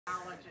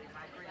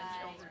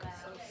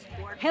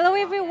Hello,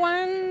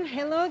 everyone.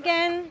 Hello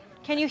again.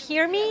 Can you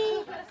hear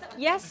me?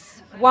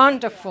 Yes?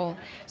 Wonderful.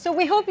 So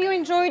we hope you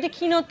enjoyed the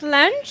keynote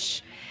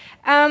lunch.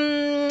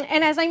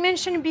 And as I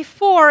mentioned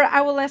before,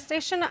 our last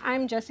session,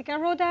 I'm Jessica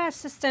Roda,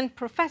 Assistant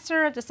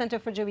Professor at the Center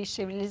for Jewish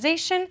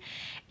Civilization,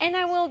 and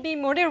I will be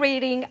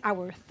moderating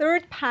our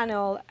third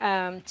panel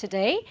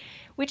today,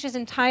 which is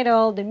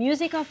entitled The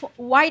Music of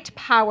White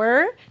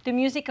Power, the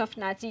Music of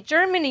Nazi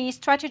Germany,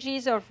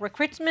 Strategies of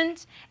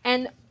Recruitment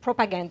and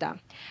Propaganda.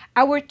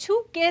 Our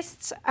two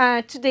guests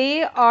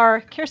today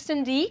are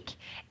Kirsten Dick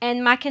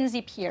and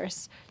Mackenzie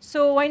Pierce.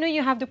 So I know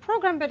you have the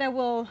program, but I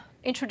will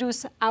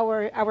introduce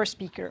our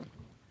speaker.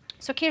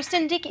 So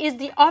Kirsten Dick is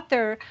the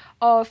author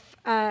of,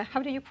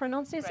 how do you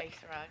pronounce this?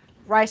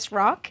 Rice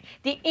Rock,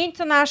 the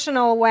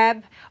international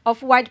web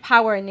of white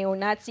power and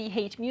neo-Nazi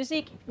hate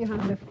music. You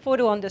have the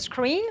photo on the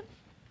screen.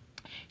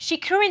 She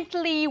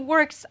currently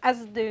works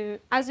as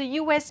a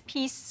U.S.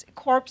 Peace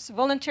Corps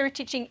volunteer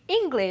teaching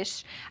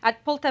English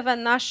at Poltava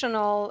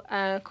National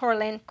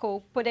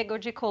Korolenko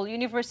Pedagogical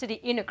University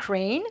in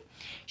Ukraine.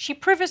 She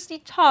previously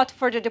taught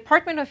for the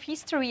Department of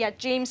History at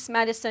James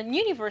Madison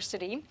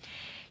University.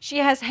 She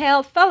has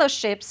held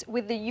fellowships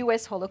with the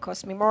U.S.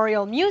 Holocaust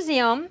Memorial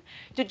Museum,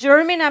 the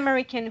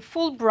German-American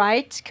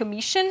Fulbright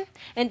Commission,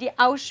 and the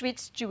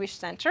Auschwitz Jewish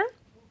Center.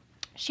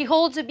 She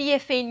holds a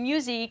BFA in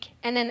music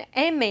and an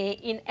MA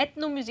in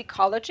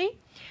ethnomusicology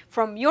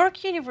from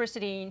York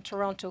University in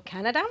Toronto,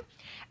 Canada,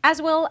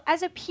 as well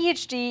as a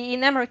PhD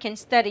in American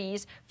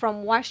Studies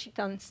from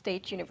Washington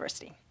State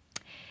University.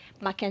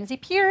 Mackenzie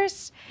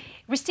Pierce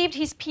received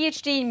his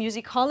PhD in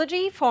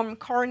musicology from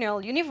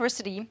Cornell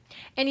University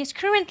and is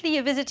currently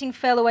a visiting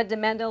fellow at the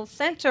Mandel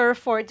Center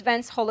for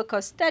Advanced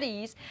Holocaust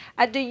Studies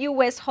at the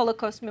U.S.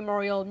 Holocaust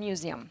Memorial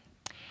Museum.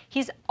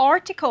 His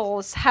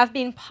articles have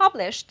been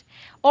published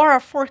or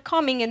are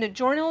forthcoming in the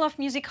Journal of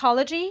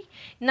Musicology,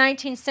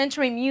 19th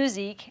Century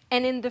Music,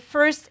 and in the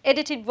first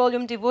edited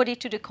volume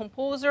devoted to the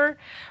composer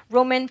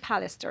Roman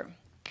Pallister.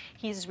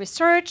 His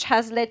research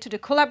has led to the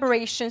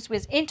collaborations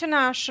with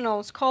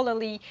international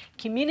scholarly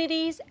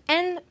communities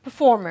and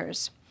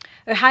performers.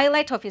 A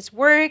highlight of his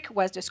work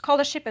was the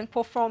Scholarship and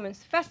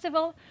Performance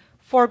Festival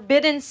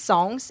Forbidden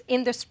Songs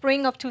in the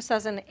spring of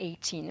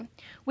 2018,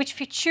 which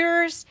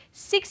features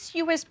 6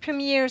 U.S.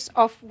 premieres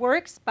of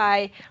works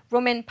by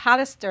Roman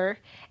Pallister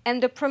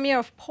and the premiere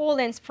of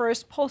Poland's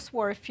first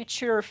post-war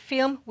feature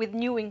film with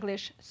new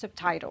English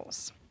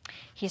subtitles.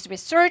 His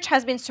research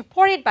has been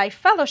supported by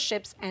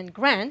fellowships and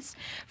grants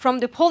from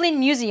the Poland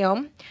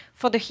Museum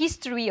for the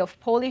History of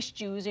Polish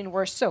Jews in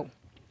Warsaw,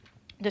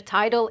 the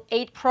Title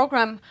VIII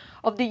program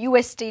of the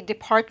U.S. State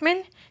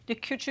Department, the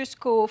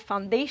Kuczewsko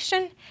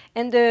Foundation,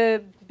 and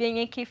the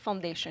Bieniecki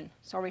Foundation.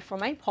 Sorry for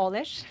my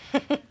Polish.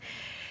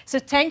 So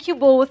thank you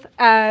both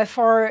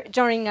for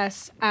joining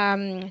us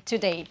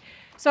today.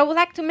 So I would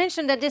like to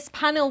mention that this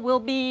panel will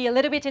be a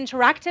little bit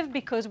interactive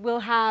because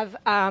we'll have,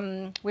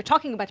 we're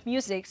talking about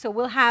music, so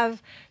we'll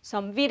have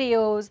some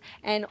videos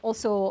and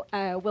also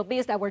we'll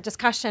base our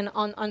discussion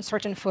on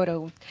certain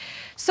photos.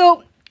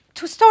 So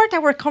to start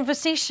our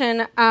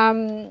conversation,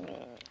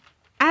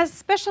 as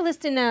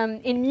specialists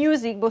in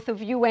music, both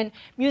of you, and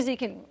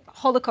music and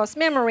Holocaust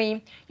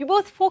memory, you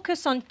both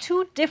focus on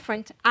two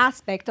different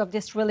aspects of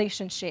this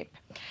relationship.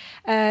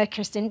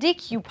 Kirsten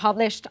Dick, you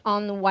published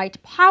on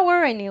white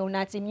power and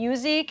neo-Nazi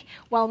music,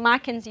 while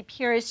Mackenzie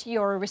Pierce,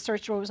 your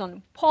research was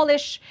on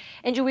Polish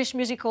and Jewish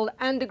musical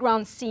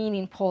underground scene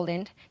in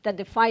Poland that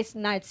defies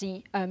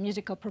Nazi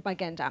musical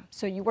propaganda.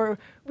 So you were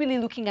really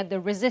looking at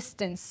the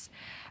resistance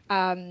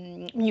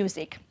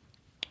music.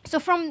 So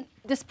from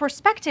this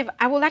perspective,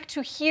 I would like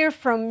to hear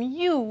from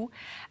you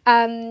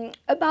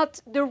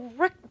about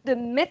the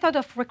method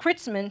of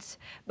recruitment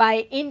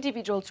by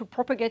individuals to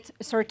propagate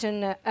a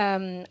certain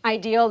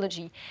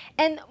ideology.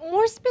 And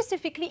more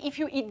specifically, if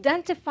you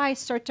identify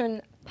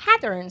certain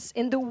patterns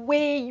in the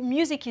way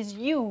music is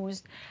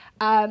used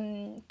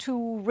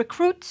to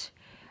recruit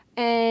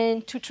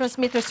and to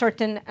transmit a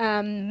certain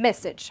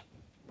message.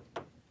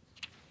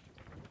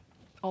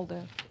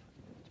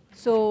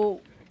 So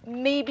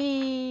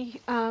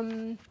maybe,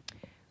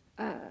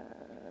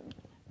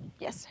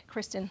 yes,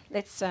 Kristen,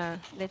 let's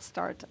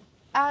start.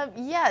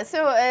 Yeah,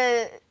 so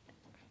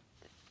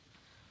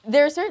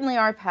there certainly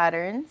are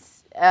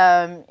patterns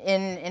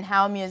in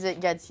how music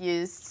gets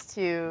used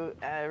to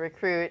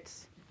recruit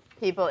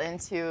people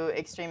into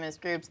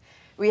extremist groups.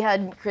 We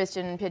had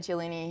Christian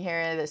Picciolini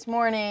here this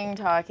morning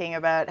talking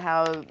about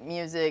how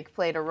music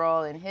played a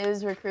role in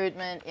his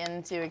recruitment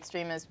into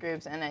extremist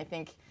groups, and I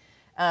think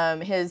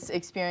his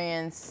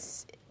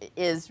experience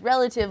is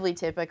relatively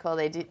typical.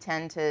 They do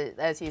tend to,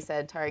 as he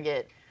said,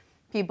 target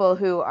people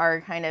who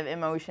are kind of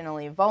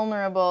emotionally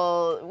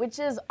vulnerable, which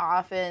is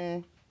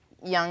often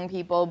young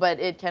people, but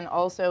it can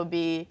also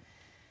be,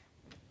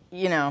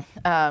 you know,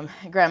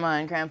 grandma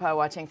and grandpa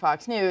watching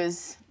Fox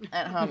News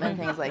at home and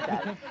things like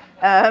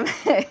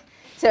that.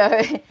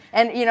 So,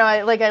 and you know,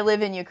 I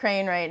live in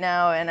Ukraine right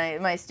now,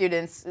 and my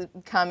students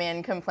come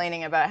in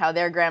complaining about how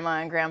their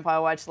grandma and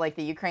grandpa watch like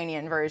the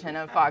Ukrainian version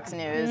of Fox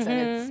News, and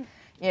it's,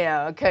 you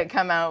know,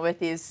 come out with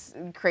these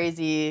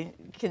crazy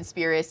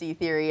conspiracy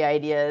theory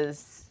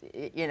ideas,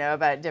 you know,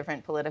 about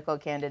different political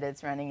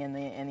candidates running in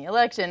the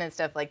election and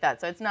stuff like that.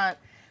 So it's not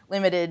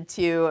limited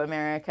to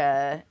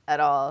America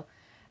at all.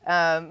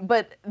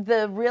 But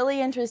the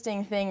really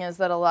interesting thing is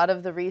that a lot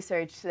of the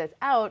research that's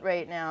out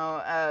right now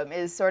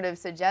is sort of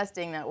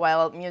suggesting that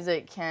while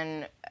music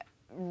can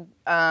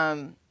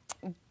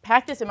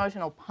pack this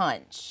emotional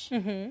punch,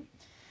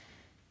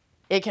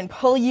 it can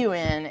pull you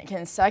in, it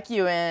can suck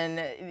you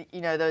in, you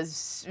know,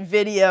 those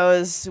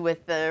videos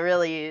with the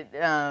really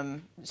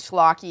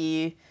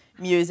schlocky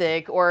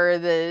music, or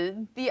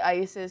the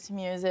ISIS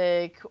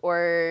music,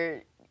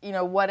 or, you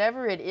know,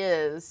 whatever it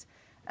is,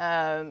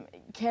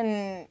 it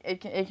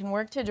can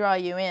work to draw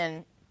you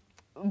in,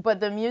 but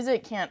the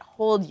music can't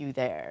hold you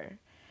there.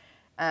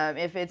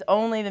 If it's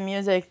only the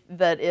music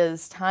that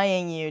is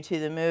tying you to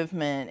the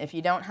movement, if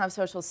you don't have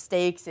social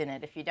stakes in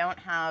it, if you don't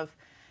have,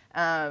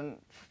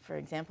 for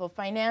example,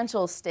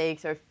 financial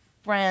stakes or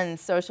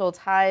friends, social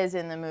ties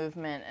in the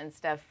movement and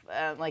stuff,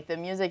 like the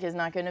music is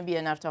not going to be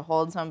enough to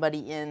hold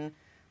somebody in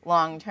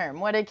long term.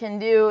 What it can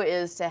do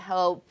is to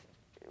help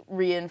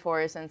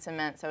reinforce and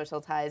cement social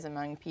ties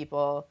among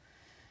people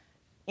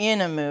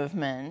in a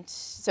movement.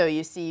 So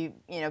you see,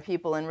 you know,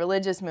 people in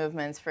religious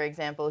movements, for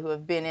example, who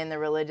have been in the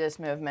religious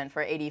movement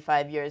for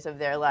 85 years of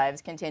their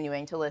lives,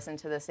 continuing to listen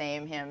to the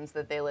same hymns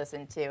that they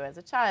listened to as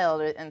a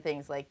child, and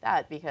things like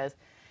that, because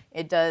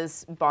it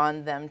does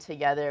bond them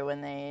together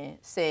when they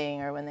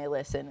sing or when they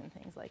listen and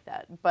things like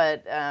that.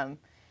 But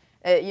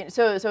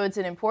so it's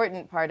an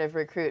important part of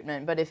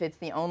recruitment. But if it's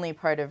the only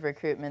part of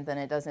recruitment, then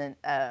it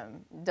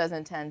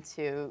doesn't tend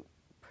to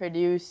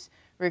produce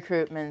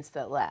recruitments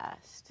that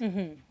last.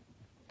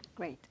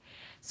 Great.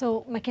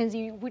 So,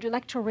 Mackenzie, would you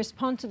like to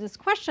respond to this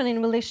question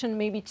in relation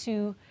maybe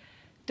to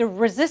the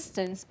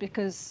resistance?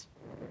 Because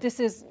this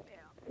is,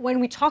 when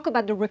we talk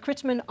about the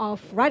recruitment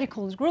of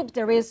radicals groups,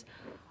 there is,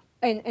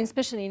 and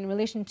especially in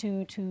relation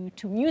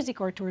to music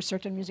or to a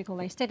certain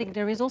musical aesthetic,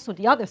 there is also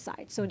the other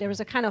side. So there is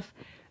a kind of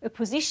a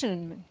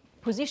positionment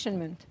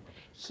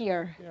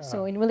here. Yeah.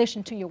 So in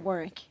relation to your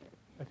work.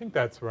 I think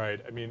that's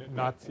right. I mean,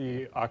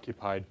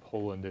 Nazi-occupied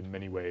Poland in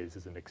many ways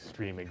is an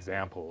extreme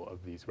example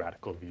of these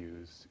radical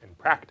views in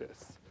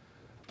practice.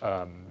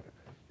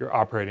 You're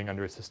operating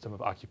under a system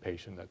of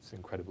occupation that's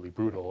incredibly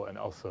brutal, and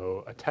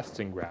also a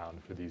testing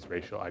ground for these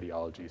racial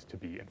ideologies to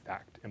be, in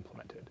fact,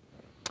 implemented.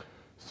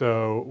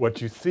 So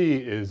what you see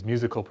is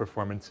musical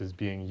performances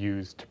being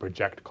used to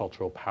project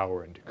cultural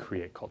power and to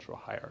create cultural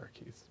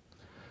hierarchies.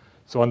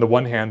 So on the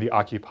one hand, the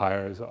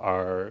occupiers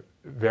are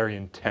very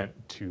intent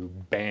to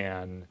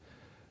ban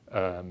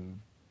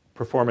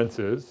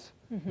performances,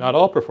 not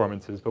all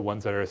performances, but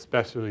ones that are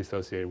especially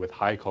associated with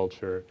high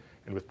culture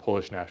and with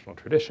Polish national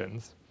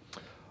traditions.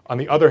 On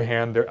the other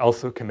hand, they're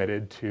also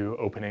committed to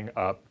opening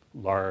up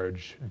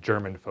large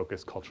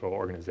German-focused cultural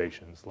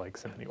organizations like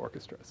symphony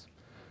orchestras.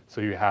 So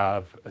you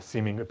have a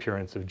seeming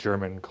appearance of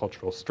German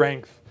cultural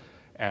strength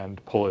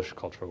and Polish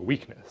cultural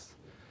weakness.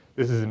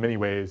 This is in many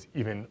ways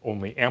even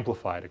only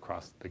amplified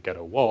across the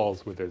ghetto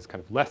walls, where there's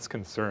kind of less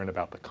concern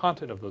about the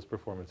content of those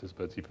performances,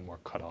 but it's even more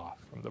cut off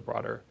from the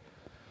broader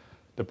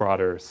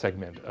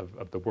segment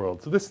of the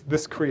world. So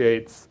this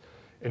creates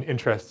an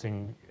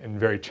interesting and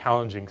very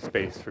challenging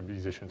space for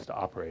musicians to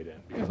operate in,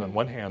 because on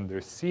one hand,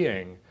 they're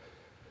seeing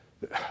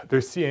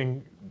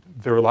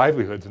their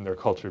livelihoods and their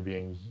culture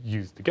being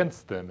used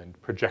against them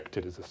and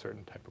projected as a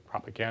certain type of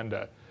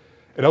propaganda.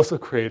 It also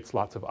creates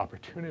lots of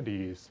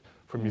opportunities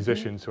for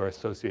musicians who are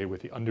associated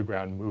with the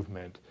underground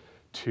movement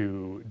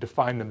to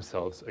define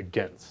themselves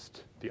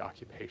against the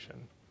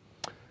occupation.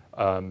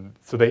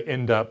 So they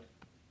end up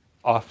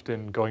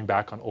often going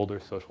back on older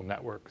social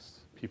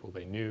networks, people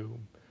they knew,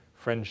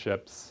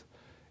 friendships,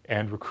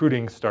 and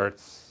recruiting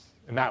starts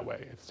in that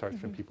way. It starts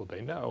from people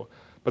they know.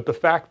 But the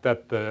fact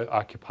that the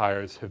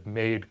occupiers have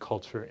made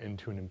culture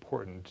into an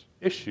important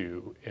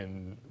issue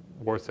in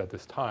Warsaw at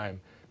this time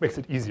makes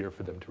it easier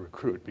for them to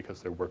recruit,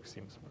 because their work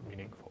seems more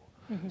meaningful.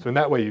 So in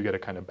that way, you get a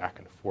kind of back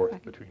and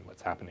forth between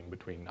what's happening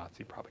between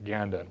Nazi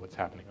propaganda and what's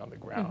happening on the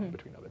ground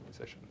between other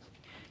musicians.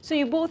 So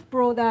you both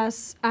brought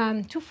us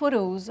two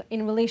photos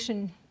in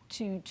relation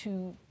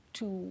to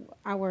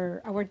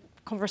our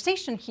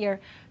conversation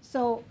here.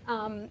 So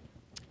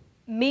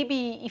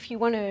maybe if you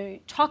want to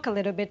talk a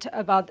little bit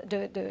about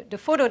the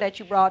photo that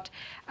you brought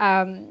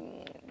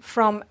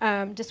from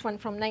this one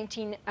from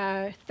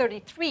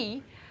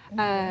 1933.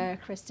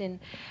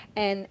 Kristen,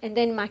 and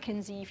then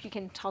Mackenzie, if you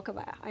can talk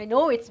about. I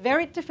know it's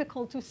very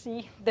difficult to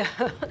see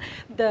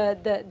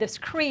the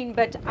screen,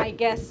 but I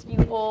guess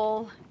you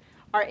all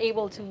are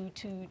able to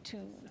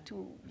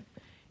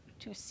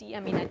see. I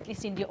mean, at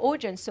least in the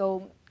audience.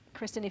 So,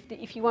 Kristen,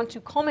 if you want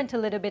to comment a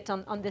little bit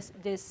on this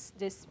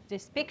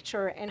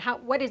picture and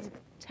what does it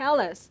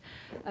tell us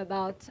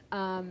about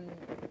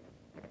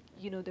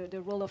you know,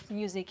 the role of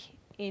music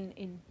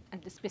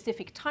at the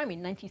specific time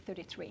in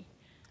 1933.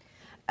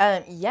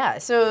 Yeah,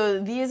 so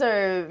these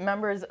are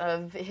members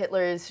of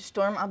Hitler's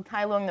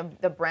Sturmabteilung,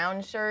 the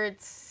brown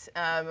shirts,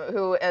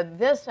 who at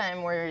this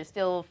time were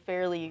still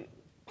fairly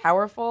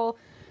powerful.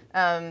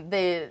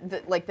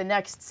 like the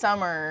next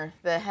summer,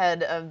 the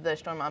head of the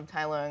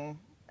Sturmabteilung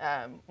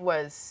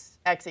was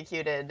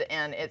executed,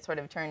 and it sort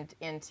of turned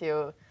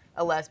into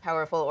a less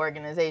powerful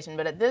organization.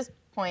 But at this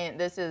point,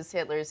 this is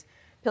Hitler's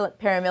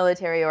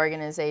paramilitary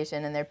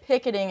organization, and they're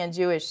picketing a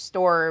Jewish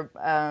store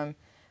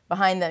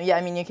behind them. Yeah,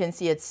 I mean, you can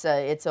see it's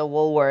a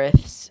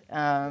Woolworths.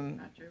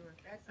 Not Jewish.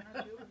 That's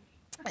not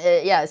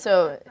Jewish. Yeah,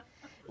 so,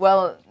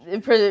 well,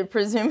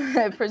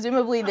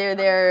 presumably they're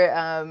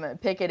there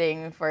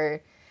picketing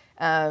for.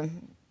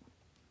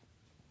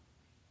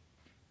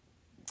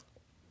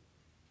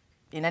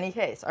 In any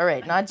case, all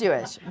right, not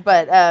Jewish,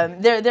 but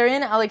they're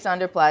in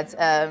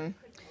Alexanderplatz,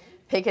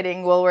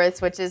 picketing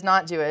Woolworths, which is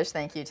not Jewish.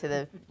 Thank you to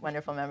the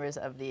wonderful members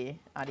of the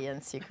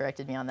audience who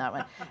corrected me on that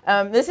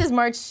one. This is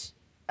March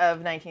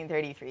of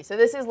 1933, so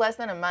this is less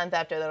than a month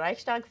after the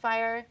Reichstag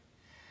fire.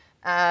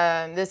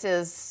 This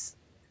is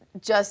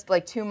just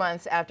like 2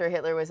 months after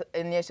Hitler was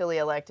initially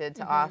elected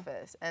to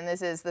office. And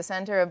this is the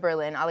center of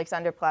Berlin.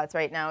 Alexanderplatz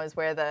right now is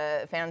where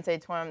the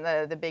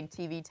Fernsehturm, the big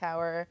TV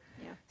tower,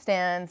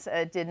 stands.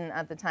 It didn't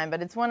at the time,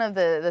 but it's one of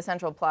the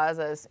central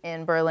plazas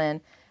in Berlin.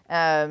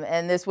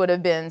 And this would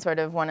have been sort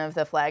of one of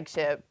the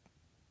flagship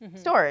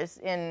stores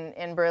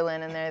in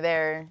Berlin, and they're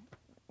there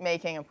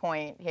making a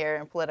point here,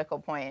 a political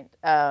point,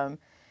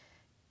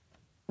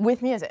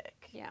 with music.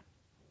 Yeah.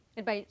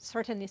 And by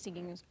certainly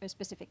singing a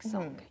specific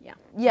song, yeah.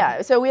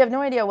 Yeah, so we have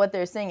no idea what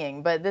they're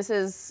singing, but this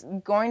is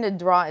going to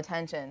draw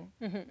attention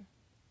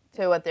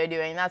to what they're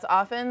doing. That's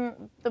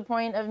often the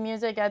point of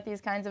music at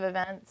these kinds of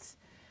events.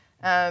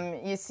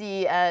 You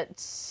see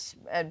at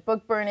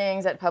book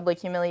burnings, at public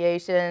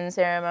humiliation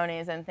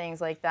ceremonies and things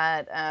like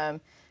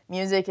that,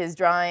 music is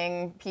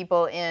drawing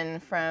people in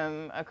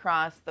from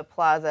across the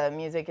plaza.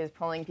 Music is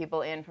pulling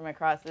people in from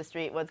across the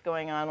street. What's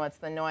going on? What's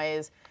the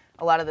noise?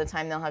 A lot of the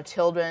time they'll have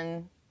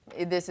children.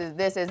 This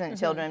isn't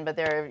children, but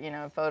there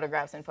are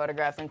photographs and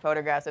photographs and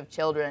photographs of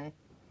children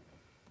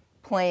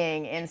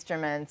playing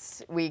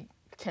instruments. We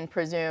can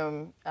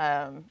presume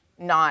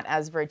not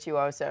as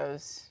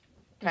virtuosos,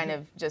 kind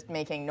of just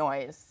making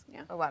noise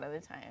a lot of the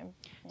time.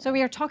 Yeah. So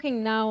we are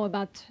talking now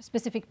about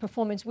specific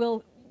performance.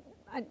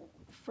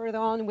 Further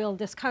on, we'll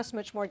discuss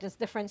much more this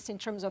difference in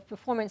terms of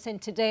performance, and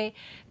today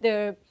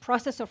the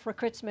process of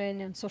recruitment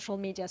and social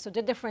media. So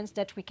the difference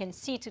that we can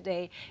see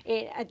today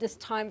at this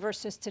time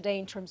versus today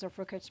in terms of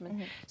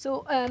recruitment.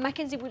 So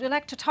Mackenzie, would you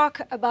like to talk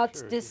about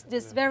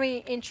this very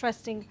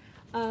interesting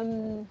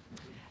photo?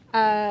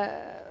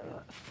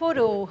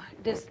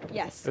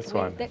 This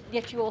one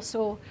that you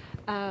also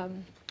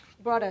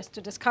brought us to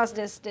discuss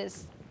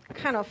this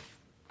kind of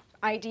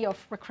idea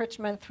of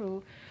recruitment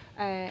through.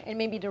 And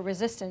maybe the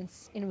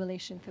resistance in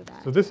relation to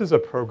that. So this is a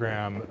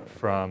program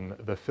from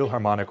the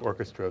Philharmonic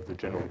Orchestra of the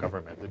General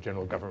Government. The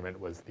General Government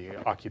was the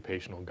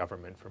occupational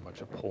government for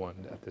much of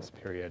Poland at this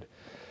period.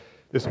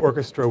 This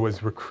orchestra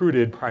was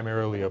recruited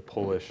primarily of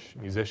Polish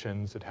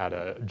musicians. It had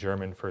a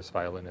German first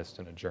violinist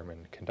and a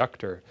German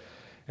conductor,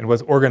 and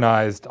was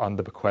organized on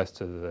the bequest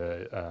of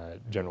the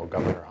General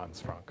Governor, Hans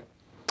Frank.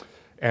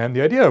 And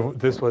the idea of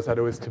this was that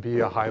it was to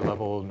be a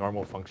high-level,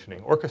 normal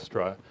functioning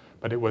orchestra,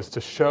 but it was to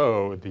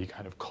show the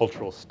kind of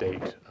cultural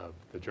state of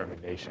the German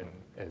nation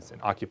as an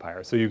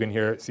occupier. So you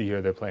can see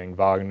here they're playing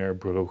Wagner,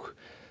 Bruch,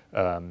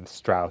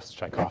 Strauss,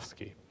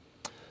 Tchaikovsky.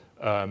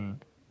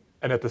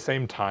 And at the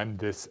same time,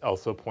 this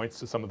also points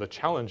to some of the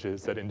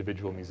challenges that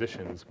individual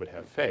musicians would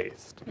have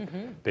faced.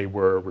 They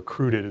were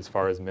recruited, as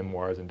far as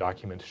memoirs and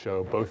documents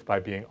show, both by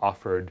being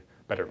offered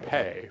better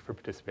pay for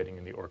participating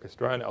in the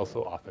orchestra and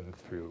also often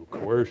through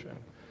coercion.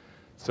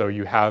 So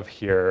you have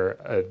here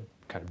a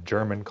kind of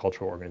German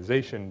cultural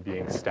organization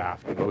being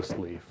staffed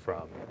mostly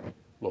from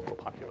local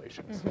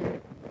populations.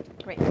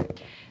 Great.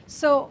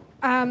 So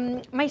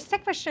my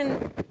second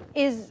question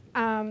is,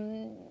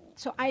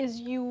 so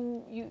as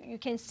you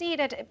can see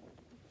that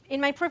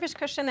in my previous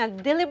question I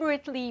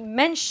deliberately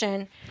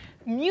mentioned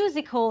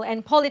musical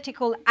and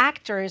political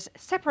actors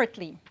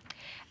separately.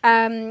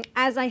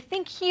 As I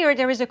think here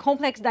there is a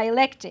complex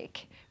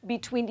dialectic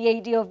between the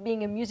idea of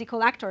being a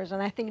musical actor,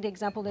 and I think the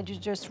example that you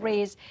just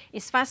raised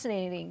is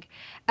fascinating.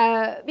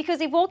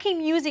 Because evoking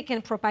music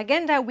and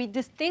propaganda, we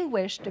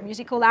distinguish the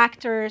musical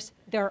actors,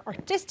 their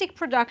artistic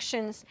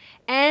productions,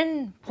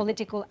 and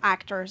political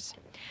actors.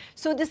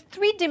 So these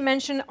three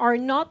dimensions are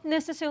not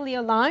necessarily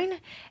aligned,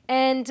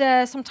 and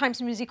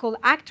sometimes musical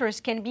actors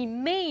can be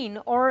main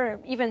or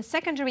even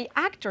secondary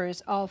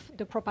actors of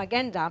the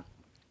propaganda.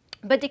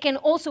 But they can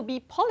also be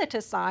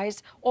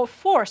politicized or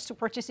forced to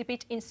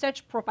participate in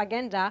such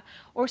propaganda,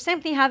 or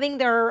simply having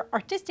their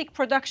artistic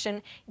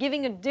production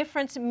giving a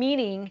different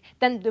meaning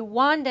than the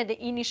one that they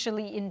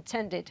initially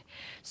intended.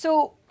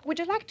 So would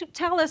you like to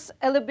tell us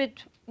a little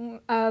bit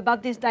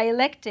about this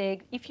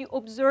dialectic? If you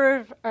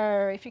observe,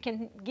 if you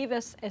can give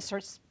us a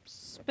sort of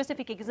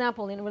specific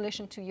example in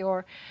relation to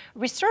your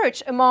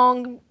research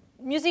among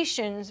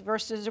musicians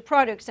versus the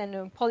products and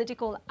the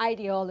political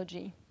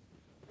ideology.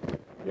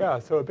 Yeah,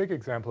 so a big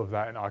example of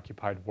that in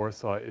occupied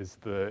Warsaw is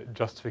the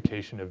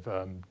justification of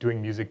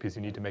doing music because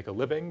you need to make a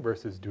living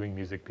versus doing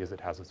music because it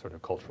has a sort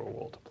of cultural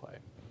role to play.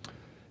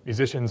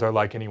 musicians are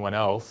like anyone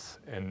else.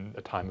 In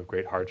a time of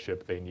great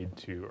hardship, they need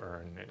to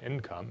earn an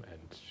income,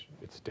 and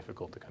it's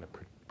difficult to kind of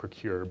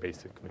procure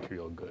basic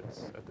material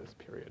goods at this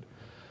period.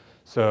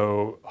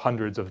 So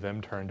hundreds of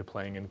them turned to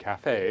playing in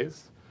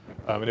cafes.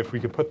 And if we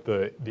could put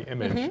the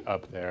image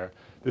up there,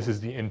 this is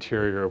the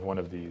interior of one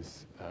of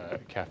these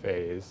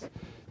cafes.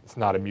 It's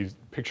not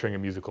picturing a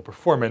musical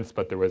performance,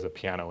 but there was a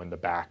piano in the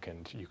back,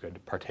 and you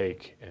could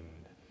partake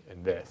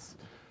in this.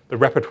 The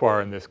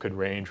repertoire in this could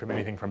range from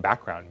anything from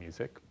background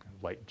music,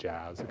 light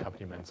jazz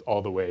accompaniments,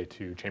 all the way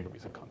to chamber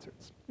music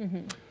concerts.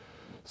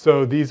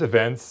 So these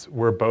events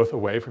were both a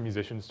way for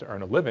musicians to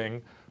earn a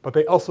living, but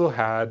they also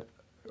had,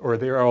 or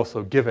they are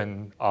also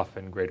given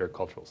often greater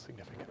cultural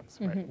significance.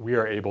 Right? We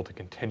are able to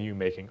continue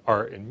making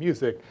art and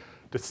music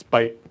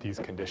despite these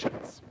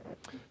conditions.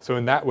 So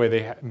in that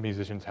way,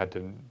 musicians had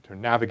to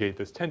navigate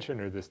this tension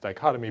or this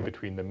dichotomy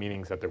between the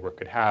meanings that their work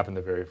could have and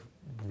the very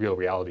real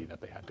reality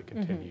that they had to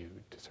continue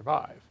to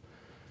survive.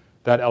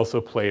 That also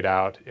played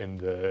out in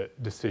the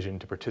decision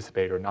to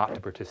participate or not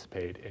to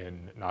participate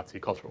in Nazi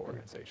cultural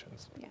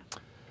organizations.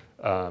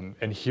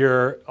 And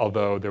here,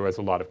 although there was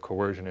a lot of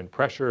coercion and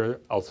pressure,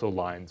 also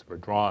lines were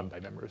drawn by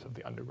members of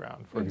the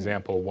underground. For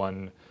example,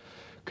 one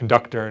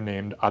conductor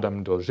named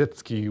Adam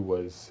Dolzhitsky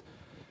was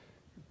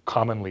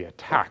commonly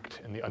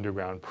attacked in the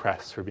underground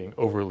press for being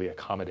overly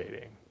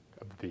accommodating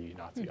of the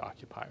Nazi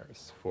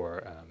occupiers,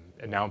 for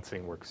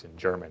announcing works in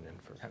German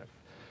and for kind of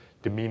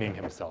demeaning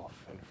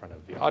himself in front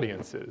of the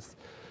audiences.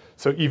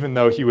 So even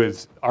though he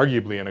was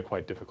arguably in a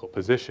quite difficult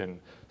position,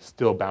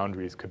 still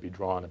boundaries could be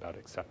drawn about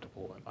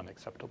acceptable and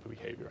unacceptable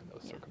behavior in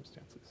those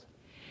circumstances.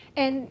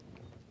 And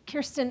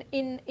Kirsten,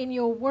 in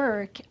your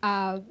work,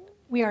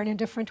 we are in a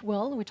different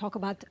world. We talk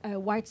about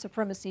white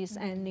supremacists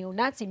and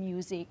neo-Nazi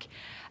music.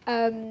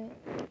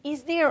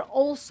 Is there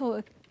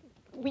also,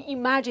 we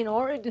imagine,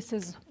 or this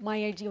is my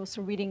idea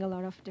also reading a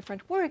lot of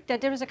different work, that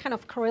there is a kind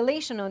of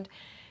correlation on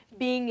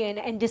being in,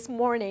 and this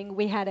morning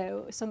we had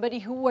somebody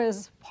who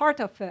was part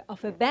of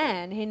a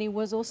band, and he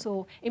was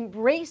also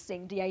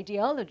embracing the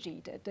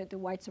ideology, the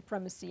white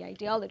supremacy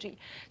ideology.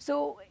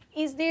 So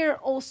is there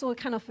also a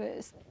kind of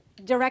a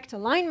direct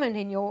alignment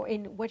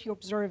in what you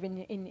observe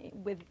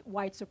with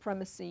white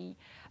supremacy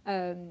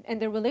and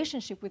the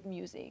relationship with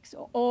music?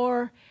 So,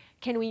 or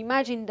can we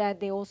imagine that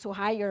they also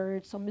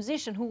hired some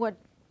musician who had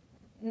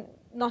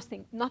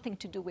nothing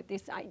to do with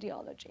this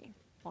ideology?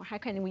 Or how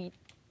can we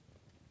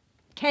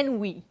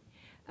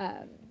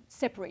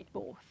separate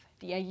both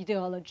the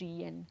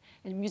ideology and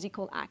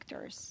musical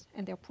actors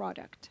and their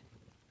product?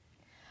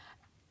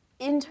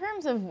 In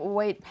terms of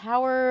white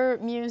power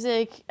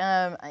music,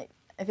 I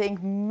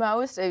think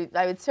most,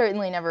 I would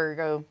certainly never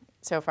go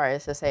so far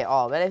as to say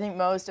all, but I think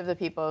most of the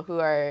people who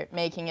are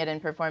making it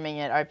and performing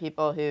it are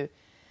people who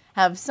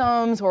have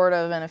some sort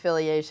of an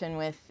affiliation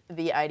with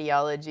the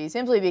ideology,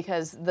 simply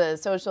because the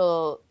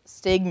social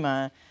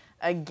stigma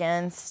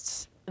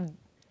against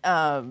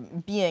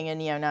being a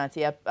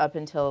neo-Nazi up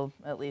until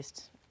at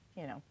least,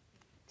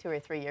 2 or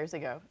 3 years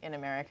ago in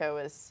America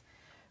was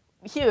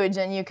huge,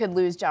 and you could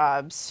lose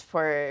jobs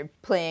for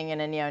playing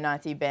in a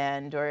neo-Nazi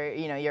band, or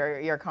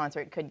your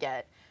concert could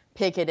get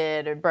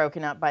picketed or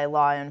broken up by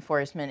law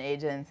enforcement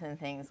agents and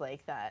things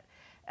like that.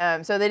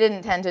 So they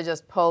didn't tend to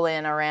just pull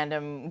in a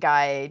random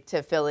guy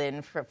to fill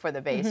in for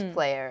the bass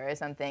player or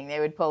something. They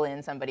would pull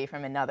in somebody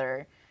from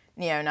another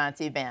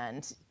neo-Nazi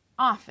band.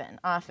 Often.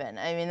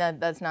 I mean,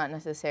 that's not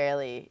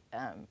necessarily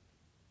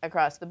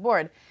across the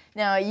board.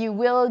 Now, you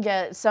will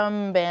get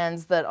some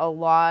bands that a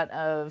lot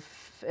of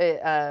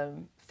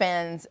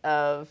fans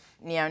of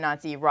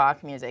neo-Nazi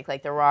rock music,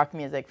 like the rock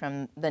music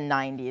from the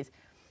 90s,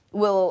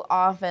 will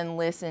often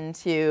listen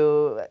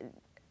to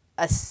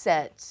a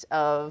set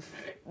of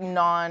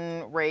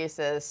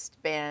non-racist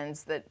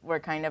bands that were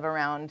kind of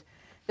around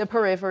the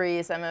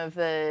periphery, some of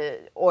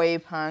the oi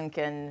punk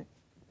and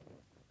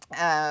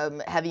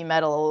heavy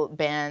metal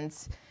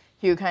bands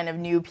who kind of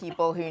knew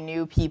people who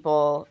knew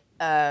people.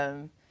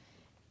 And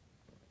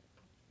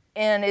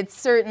it's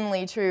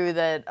certainly true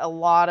that a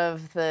lot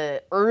of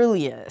the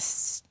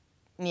earliest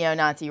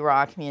neo-Nazi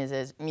rock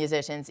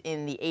musicians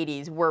in the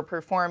 80s were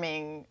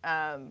performing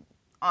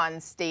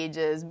on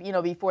stages,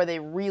 before they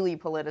really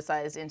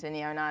politicized into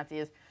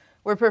neo-Nazis,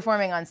 were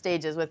performing on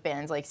stages with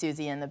bands like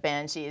Susie and the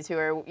Banshees, who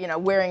are,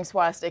 wearing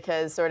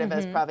swastikas sort of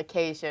as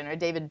provocation, or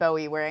David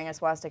Bowie wearing a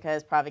swastika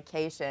as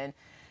provocation,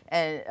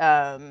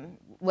 and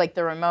like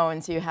the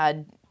Ramones, who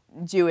had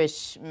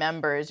Jewish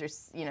members, or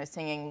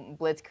singing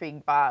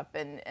Blitzkrieg Bop,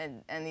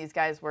 and these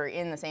guys were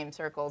in the same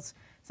circles,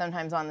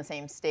 sometimes on the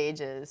same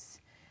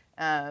stages.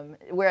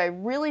 Where I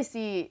really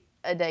see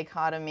a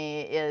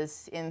dichotomy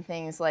is in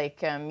things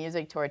like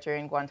music torture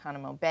in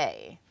Guantanamo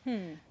Bay,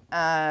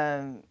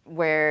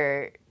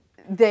 where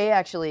they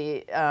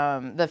actually,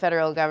 the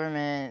federal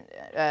government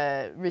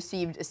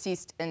received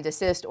cease and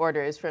desist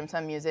orders from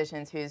some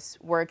musicians whose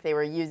work they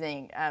were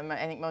using. I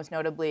think most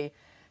notably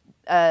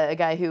a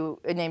guy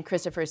named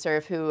Christopher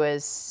Cerf, who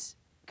was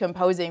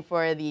composing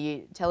for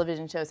the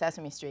television show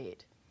Sesame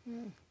Street,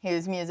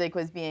 whose music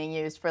was being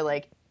used for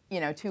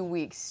 2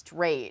 weeks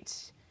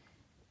straight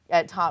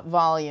at top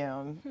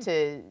volume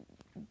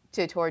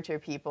to torture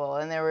people.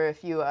 And there were a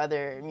few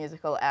other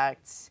musical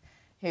acts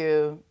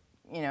who,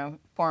 you know,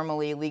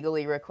 formally,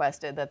 legally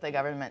requested that the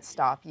government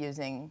stop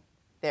using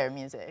their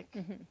music.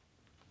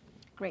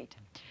 Great.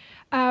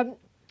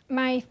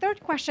 My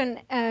third question,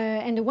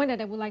 and the one that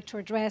I would like to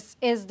address,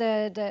 is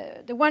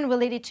the one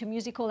related to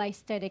musical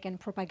aesthetic and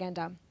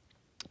propaganda.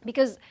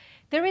 Because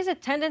there is a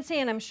tendency,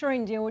 and I'm sure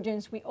in the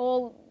audience, we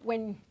all,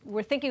 when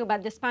we're thinking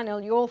about this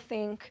panel, you all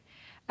think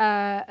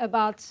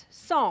about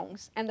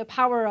songs and the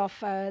power of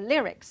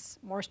lyrics,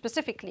 more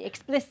specifically,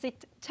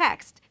 explicit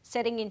text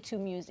setting into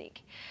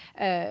music,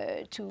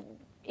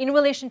 in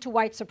relation to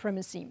white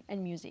supremacy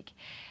and music.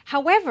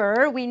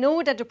 However, we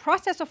know that the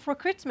process of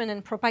recruitment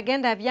and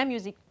propaganda via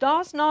music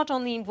does not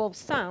only involve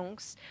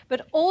songs,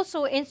 but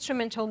also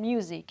instrumental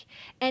music.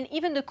 And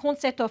even the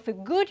concept of a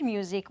good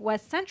music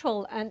was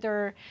central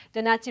under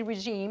the Nazi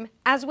regime,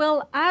 as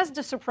well as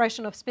the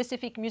suppression of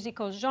specific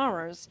musical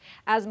genres,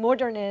 as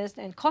modernist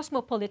and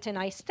cosmopolitan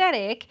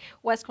aesthetic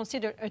was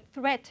considered a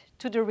threat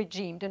to the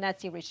regime, the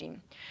Nazi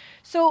regime.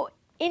 So,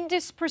 in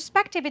this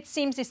perspective, it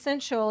seems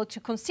essential to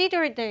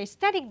consider the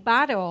aesthetic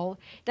battle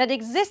that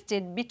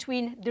existed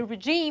between the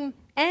regime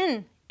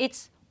and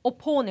its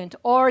opponent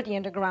or the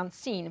underground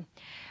scene.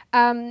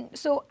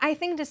 So I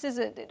think this is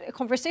a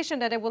conversation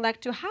that I would like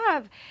to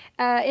have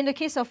in the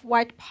case of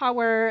white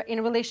power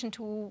in relation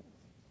to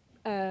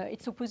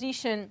its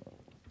opposition.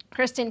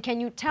 Kristin, can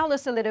you tell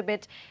us a little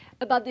bit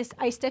about this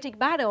aesthetic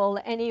battle,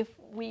 and if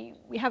we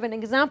have an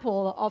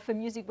example of a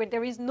music where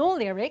there is no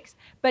lyrics,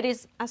 but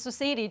is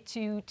associated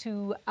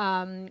to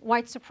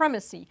white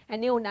supremacy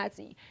and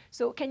neo-Nazi.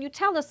 So can you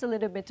tell us a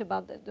little bit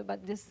about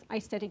this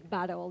aesthetic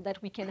battle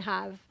that we can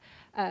have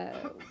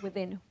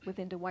within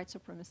the white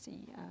supremacy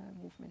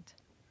movement?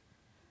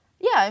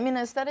 Yeah, I mean,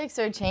 aesthetics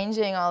are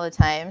changing all the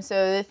time.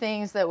 So the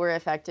things that were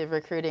effective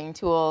recruiting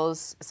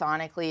tools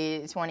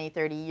sonically 20,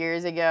 30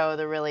 years ago,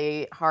 the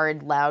really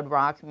hard, loud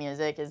rock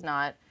music is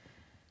not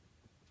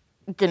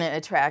going to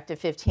attract a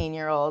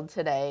 15-year-old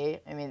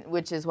today. I mean,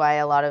 which is why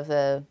a lot of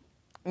the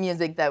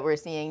music that we're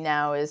seeing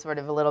now is sort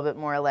of a little bit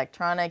more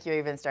electronic. You're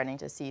even starting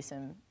to see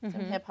some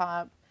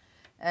hip-hop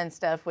and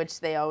stuff, which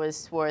they always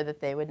swore that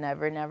they would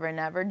never, never,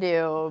 never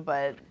do.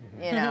 But,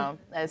 you know,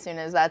 as soon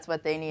as that's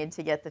what they need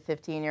to get the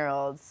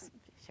 15-year-olds,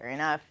 sure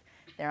enough,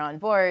 they're on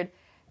board.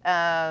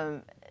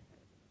 Yeah,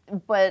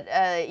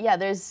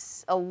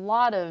 there's a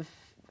lot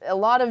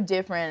of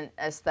different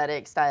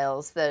aesthetic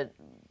styles that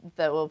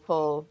will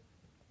pull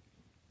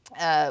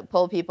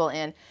people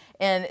in,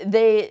 and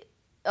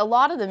a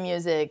lot of the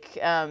music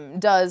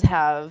does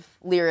have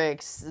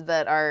lyrics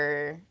that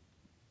are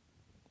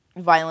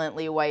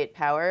violently white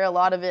power. A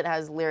lot of it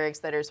has lyrics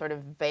that are sort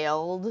of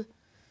veiled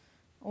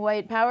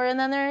white power, and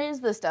then there is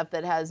the stuff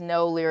that has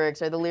no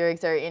lyrics, or the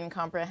lyrics are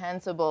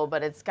incomprehensible,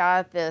 but it's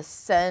got this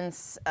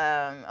sense.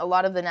 A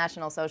lot of the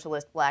National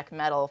Socialist black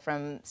metal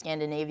from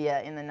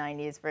Scandinavia in the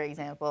 90s, for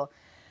example,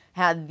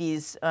 had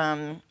these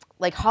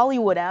like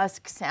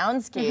Hollywood-esque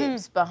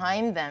soundscapes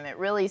behind them. It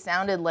really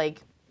sounded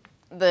like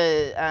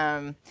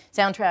the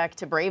soundtrack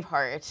to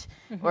Braveheart,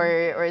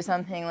 or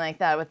something like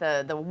that, with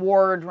the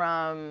war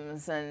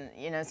drums and,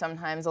 you know,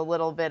 sometimes a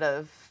little bit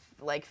of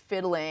like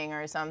fiddling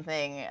or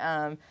something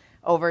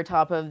over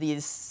top of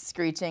these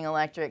screeching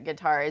electric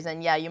guitars.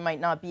 And yeah, you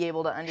might not be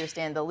able to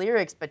understand the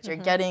lyrics, but you're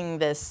getting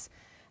this,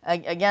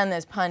 again,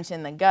 this punch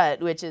in the gut,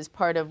 which is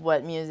part of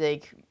what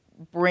music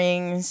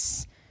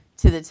brings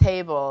to the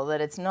table, that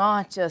it's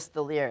not just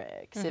the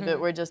lyrics. If it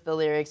were just the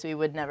lyrics, we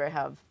would never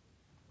have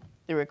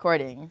the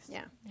recordings.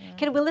 Yeah.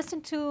 Can we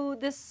listen to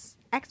this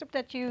excerpt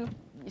that you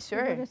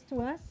introduced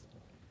to us?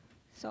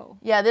 So.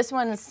 Yeah, this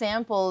one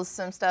samples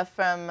some stuff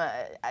from,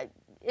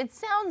 it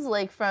sounds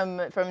like from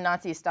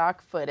Nazi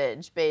stock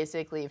footage,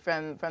 basically,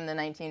 from the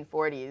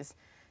 1940s.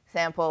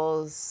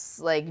 Samples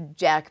like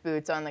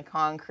jackboots on the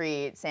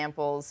concrete,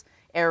 samples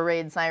air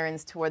raid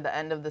sirens toward the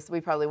end of this.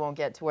 We probably won't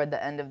get toward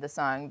the end of the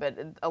song, but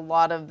a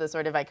lot of the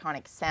sort of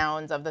iconic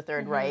sounds of the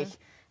Third Reich,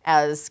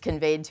 as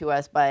conveyed to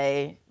us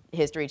by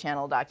History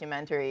Channel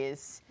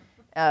documentaries,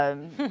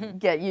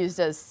 get used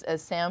as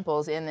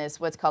samples in this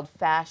what's called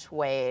fash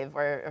wave,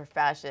 or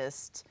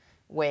fascist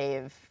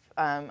wave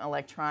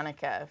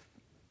electronica.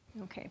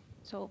 Okay,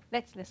 so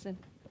let's listen.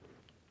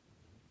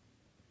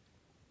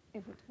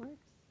 If it works.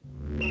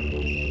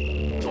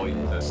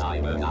 Join the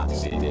cyber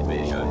Nazi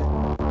division.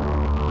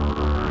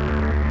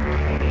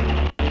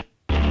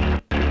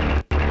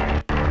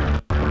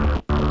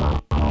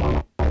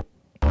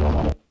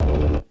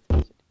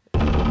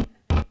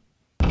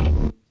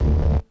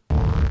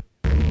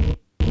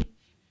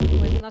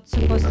 Was not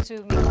supposed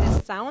to make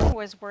this sound,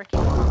 was working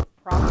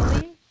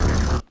properly.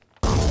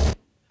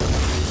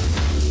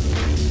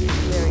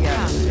 There we go.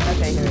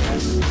 Okay, here we go.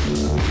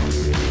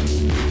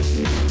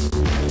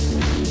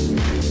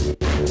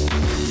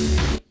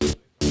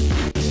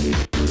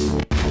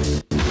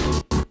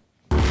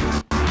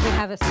 We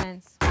have a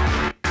sense.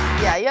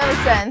 Yeah, you have a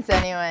sense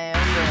anyway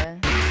of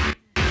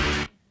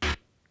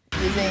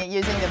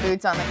using the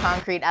boots on the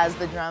concrete as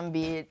the drum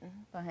beat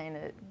behind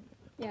it.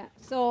 Yeah,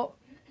 so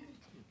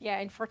Yeah,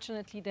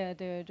 unfortunately,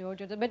 the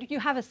audio, but you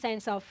have a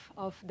sense of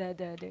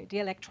the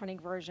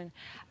electronic version.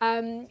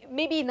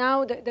 Maybe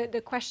now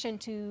the question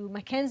to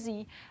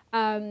Mackenzie,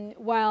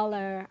 while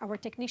our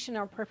technicians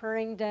are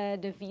preparing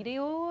the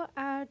video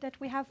that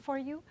we have for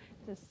you,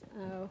 this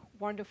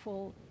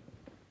wonderful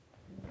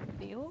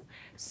video.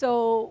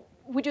 So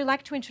would you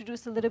like to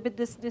introduce a little bit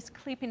this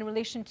clip in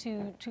relation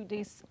to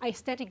this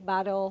aesthetic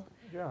battle?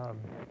 Yeah.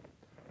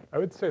 I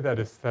would say that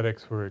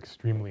aesthetics were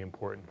extremely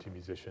important to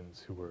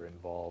musicians who were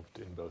involved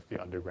in both the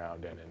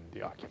underground and in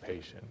the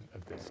occupation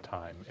of this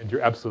time. And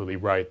you're absolutely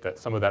right that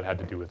some of that had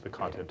to do with the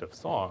content of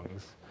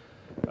songs,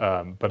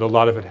 but a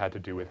lot of it had to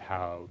do with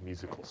how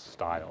musical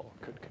style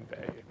could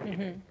convey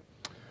meaning.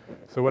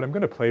 So what I'm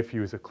going to play for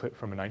you is a clip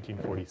from a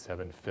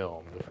 1947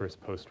 film, the first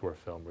post-war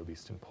film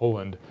released in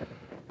Poland.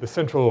 The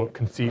central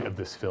conceit of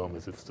this film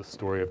is it's the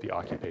story of the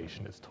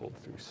occupation as told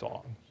through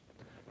song.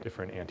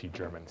 Different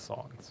anti-German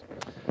songs.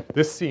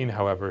 This scene,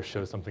 however,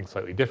 shows something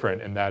slightly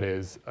different, and that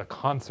is a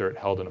concert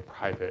held in a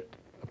private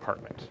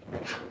apartment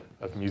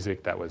of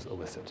music that was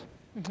illicit.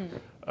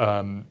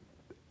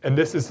 And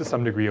this is to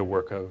some degree a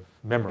work of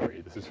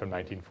memory. This is from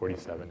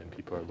 1947, and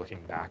people are looking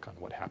back on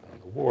what happened in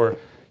the war.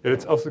 Yet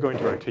it's also going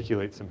to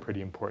articulate some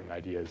pretty important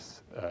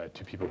ideas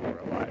to people who were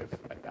alive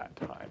at that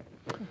time.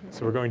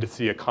 So we're going to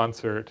see a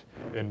concert,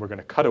 and we're going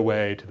to cut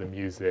away to the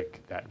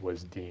music that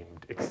was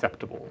deemed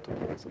acceptable to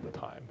Poles at the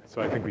time.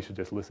 So I think we should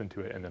just listen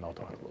to it, and then I'll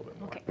talk a little bit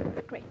more. Okay,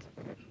 great.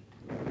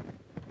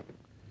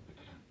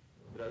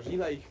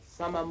 Drażniła ich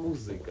sama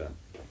muzyka,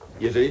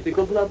 jeżeli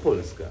tylko była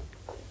polska.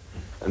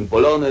 Ten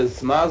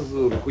polonez,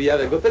 mazur,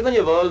 kujarek, tego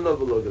nie wolno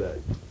było grać.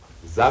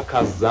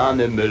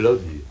 Zakazane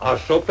melodie. A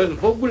Chopin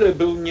w ogóle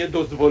był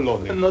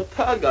niedozwolony. No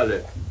tak,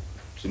 ale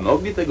czy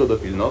mogli tego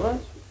dopilnować?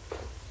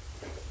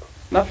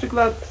 Na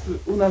przykład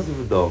u nas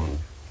w domu.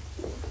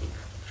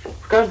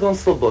 W każdą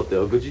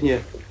sobotę o godzinie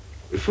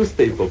 6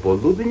 po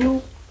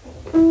południu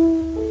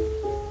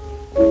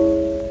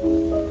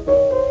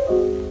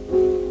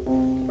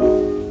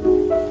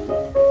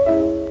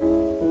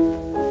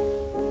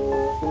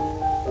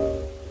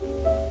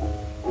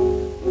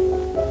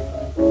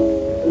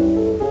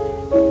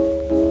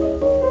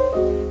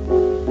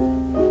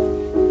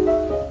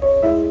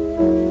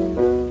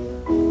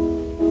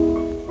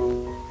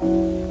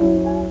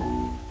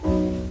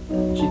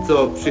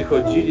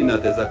przychodzili na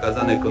te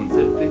zakazane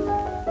koncerty,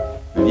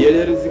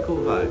 wiele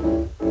ryzykowali.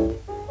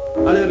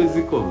 Ale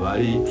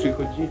ryzykowali i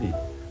przychodzili,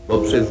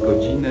 bo przez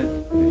godzinę,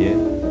 dwie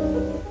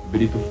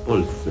byli tu w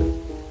Polsce,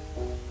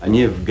 a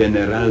nie w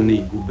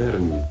generalnej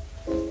guberni.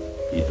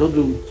 I to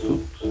był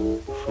cud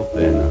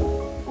Chopina.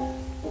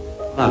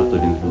 Warto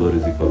więc było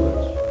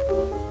ryzykować.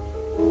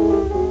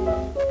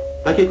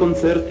 Takie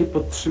koncerty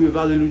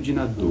podtrzymywały ludzi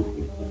na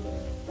duchu.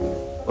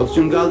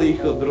 Odciągały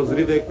ich od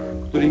rozrywek,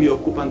 którymi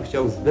okupant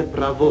chciał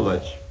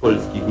zdeprawować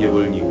polskich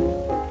niewolników.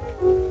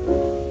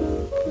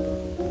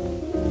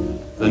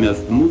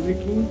 Zamiast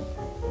muzyki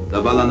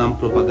dawała nam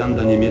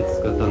propaganda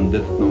niemiecka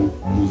tandetną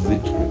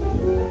muzyczkę.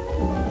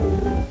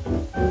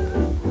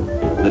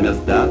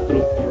 Zamiast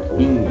teatru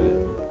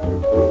Ingles.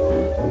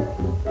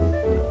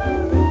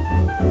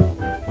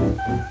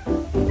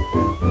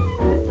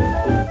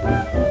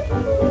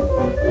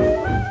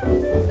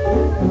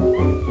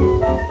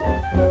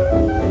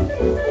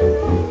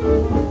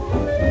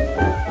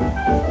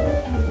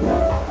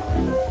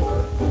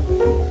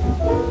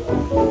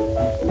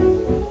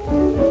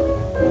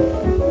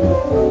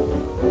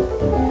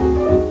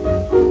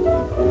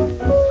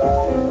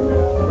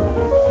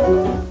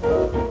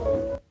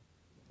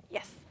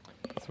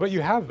 What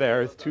you have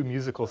there is two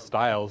musical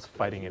styles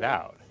fighting it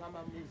out.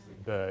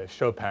 The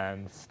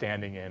Chopin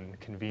standing in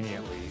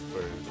conveniently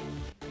for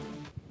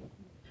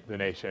the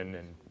nation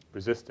and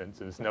resistance.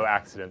 And it's no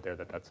accident there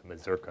that that's a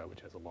mazurka,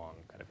 which has a long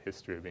kind of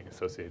history of being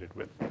associated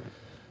with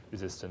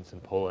resistance in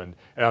Poland.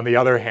 And on the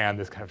other hand,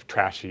 this kind of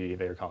trashy,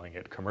 they're calling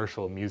it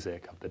commercial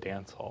music of the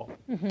dance hall.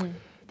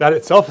 That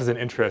itself is an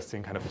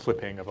interesting kind of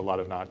flipping of a lot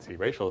of Nazi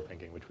racial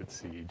thinking, which would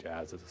see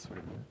jazz as a sort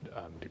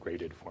of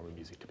degraded form of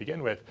music to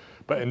begin with.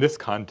 But in this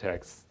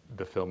context,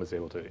 the film is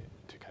able to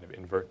kind of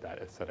invert that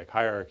aesthetic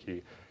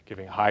hierarchy,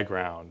 giving high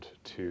ground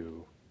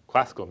to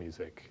classical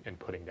music and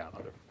putting down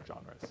other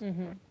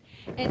genres.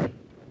 And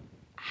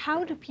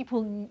how do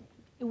people,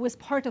 it was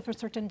part of a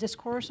certain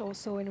discourse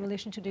also in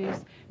relation to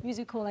this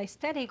musical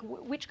aesthetic,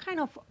 which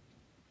kind of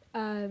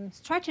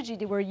strategy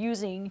they were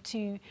using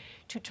to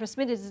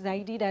transmit this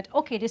idea that,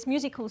 okay, this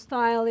musical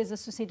style is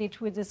associated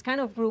with this kind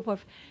of group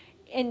of,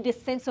 and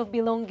this sense of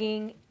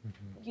belonging,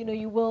 you know,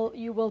 you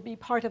will be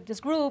part of this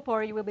group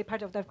or you will be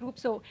part of that group.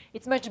 So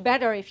it's much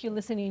better if you're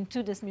listening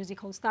to this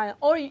musical style,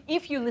 or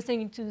if you're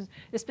listening to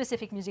a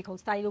specific musical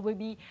style, it will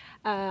be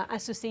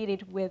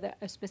associated with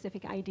a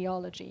specific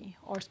ideology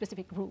or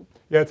specific group.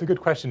 Yeah, it's a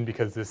good question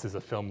because this is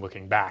a film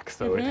looking back,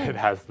 so it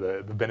has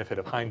the benefit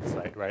of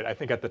hindsight, right? I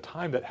think at the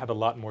time that had a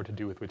lot more to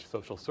do with which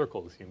social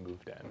circles you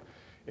moved in.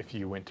 If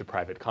you went to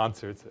private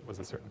concerts, it was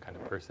a certain kind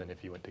of person.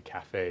 If you went to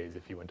cafes,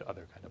 if you went to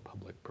other kind of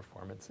public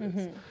performances.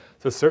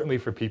 So certainly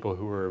for people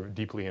who were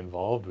deeply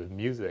involved with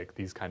music,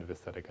 these kind of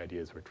aesthetic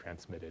ideas were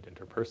transmitted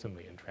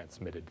interpersonally and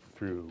transmitted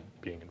through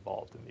being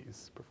involved in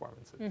these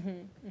performances.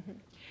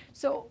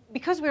 So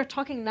because we're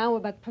talking now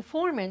about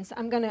performance,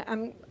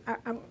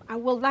 I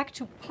would like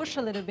to push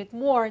a little bit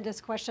more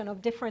this question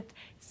of different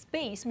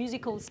space,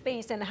 musical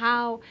space, and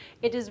how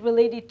it is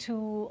related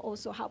to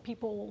also how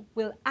people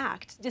will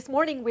act. This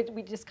morning we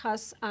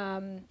discussed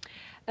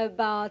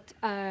about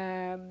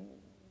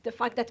the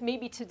fact that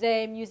maybe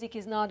today music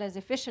is not as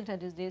efficient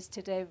as it is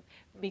today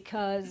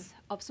because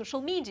of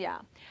social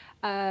media.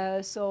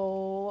 And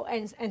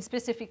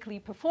specifically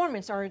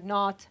performance are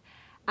not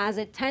as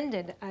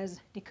attended as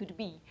they could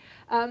be.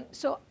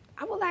 So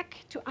I would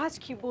like to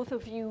ask you, both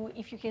of you,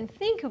 if you can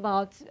think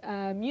about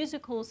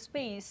musical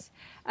space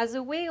as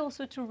a way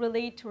also to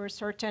relate to a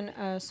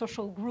certain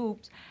social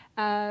group.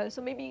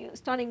 So maybe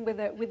starting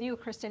with you,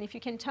 Kristen, if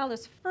you can tell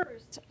us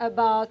first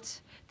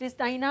about this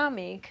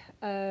dynamic.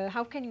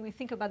 How can we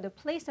think about the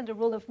place and the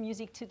role of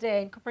music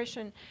today in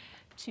comparison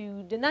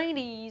to the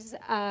 90s?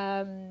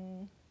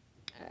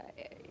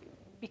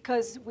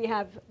 Because we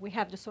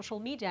have the social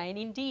media, and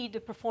indeed the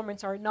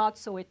performances are not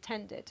so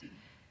attended.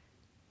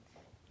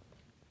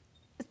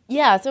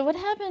 Yeah, so what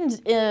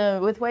happened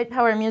with white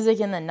power music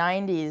in the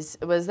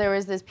 90s was there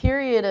was this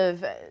period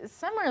of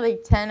somewhere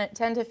like 10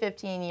 to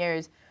 15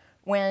 years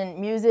when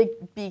music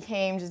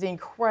became just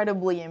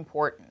incredibly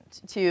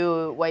important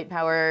to white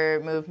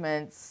power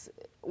movements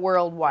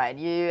worldwide.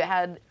 You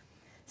had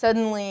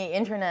suddenly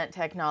internet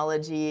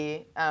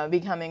technology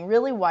becoming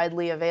really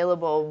widely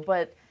available,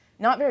 but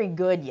not very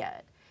good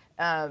yet.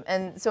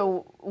 And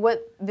so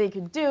what they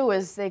could do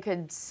was they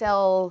could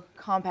sell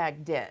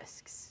compact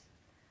discs.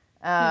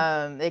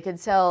 They could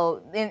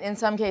sell, in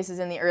some cases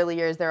in the early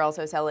years, they're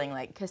also selling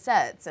like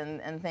cassettes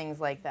and things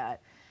like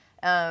that.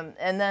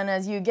 And then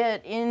as you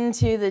get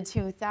into the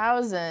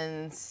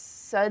 2000s,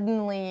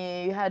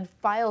 suddenly you had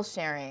file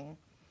sharing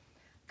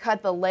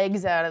cut the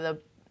legs out of the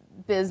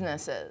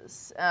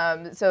businesses.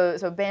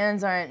 So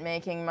bands aren't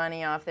making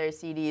money off their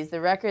CDs,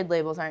 the record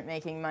labels aren't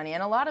making money,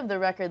 and a lot of the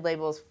record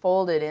labels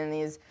folded in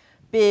these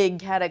big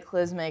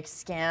cataclysmic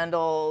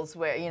scandals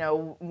where, you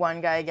know, one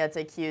guy gets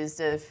accused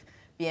of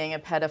being a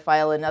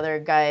pedophile, another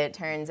guy, it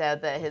turns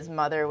out that his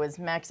mother was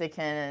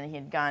Mexican and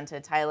he'd gone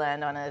to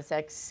Thailand on a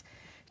sex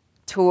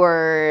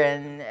tour,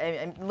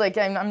 and like,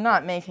 I'm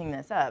not making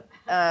this up.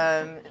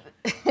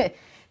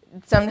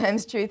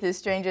 Sometimes truth is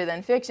stranger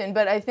than fiction,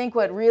 but I think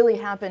what really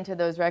happened to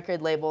those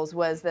record labels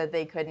was that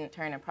they couldn't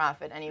turn a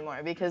profit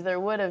anymore, because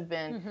there would have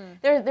been,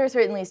 there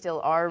certainly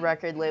still are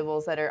record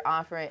labels that are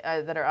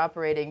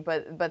operating,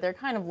 but they're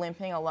kind of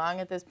limping along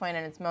at this point,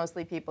 and it's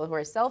mostly people who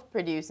are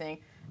self-producing.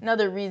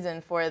 Another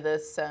reason for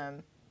this,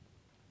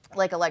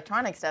 like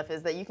electronic stuff,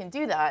 is that you can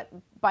do that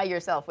by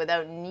yourself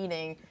without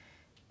needing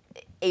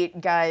 8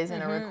 guys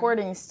in a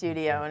recording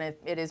studio, and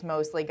it is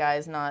mostly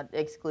guys, not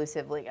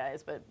exclusively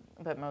guys, but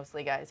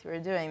mostly guys who are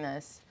doing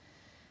this.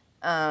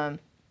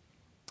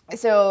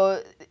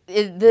 So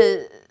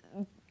the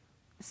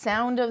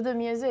sound of the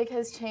music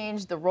has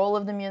changed, the role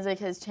of the music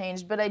has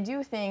changed, but I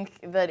do think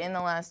that in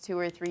the last 2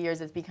 or 3 years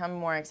it's become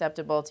more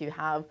acceptable to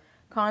have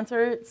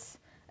concerts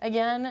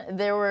again.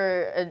 There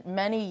were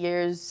many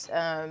years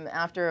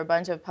after a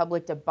bunch of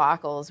public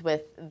debacles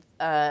with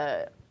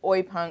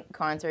oi punk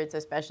concerts,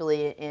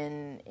 especially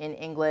in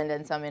England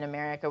and some in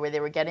America, where they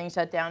were getting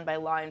shut down by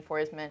law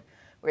enforcement,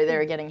 where they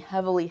were getting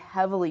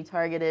heavily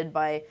targeted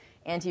by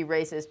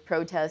anti-racist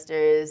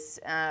protesters.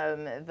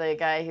 The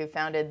guy who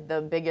founded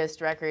the biggest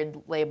record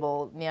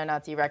label,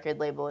 neo-Nazi record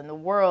label in the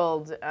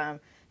world,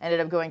 ended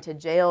up going to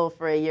jail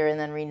for a year and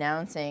then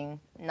renouncing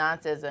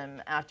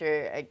Nazism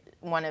after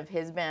one of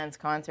his band's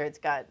concerts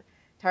got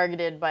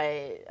targeted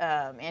by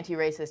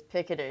anti-racist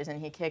picketers,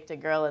 and he kicked a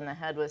girl in the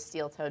head with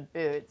steel-toed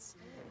boots,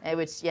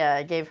 which,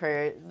 yeah, gave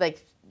her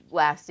like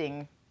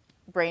lasting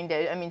brain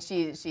damage. I mean,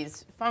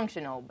 she's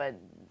functional, but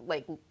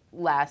like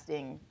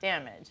lasting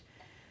damage.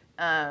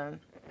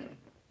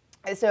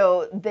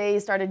 So they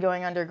started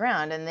going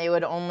underground, and they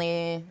would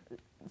only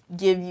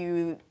give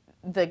you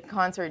the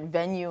concert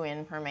venue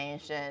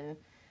information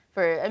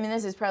for, I mean,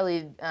 this is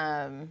probably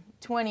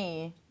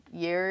 20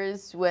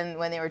 years when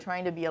they were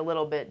trying to be a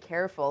little bit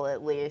careful,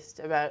 at least,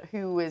 about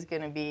who was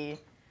going to be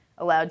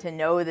allowed to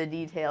know the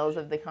details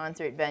of the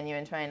concert venue,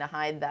 and trying to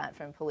hide that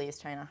from police,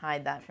 trying to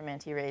hide that from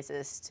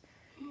anti-racist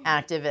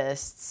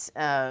activists.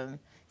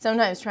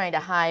 Sometimes trying to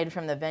hide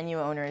from the venue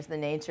owners the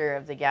nature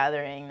of the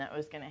gathering that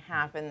was going to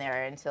happen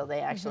there until they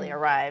actually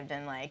arrived,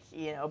 and like,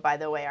 you know, by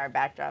the way, our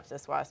backdrop's a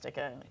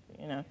swastika,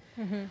 you know.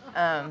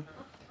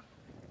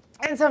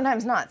 And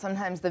sometimes not.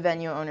 Sometimes the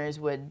venue owners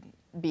would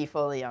be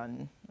fully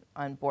on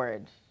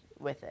board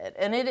with it.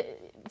 And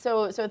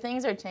so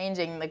things are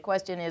changing. The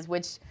question is,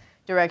 which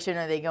direction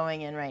are they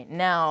going in right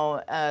now?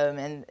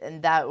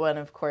 And that one,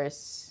 of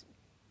course,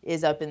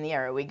 is up in the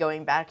air. Are we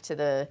going back to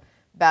the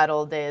bad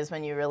old days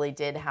when you really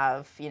did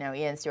have, you know,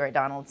 Ian Stewart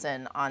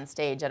Donaldson on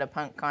stage at a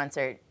punk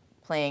concert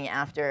playing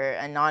after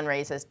a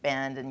non-racist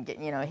band, and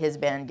his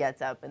band gets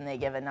up and they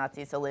give a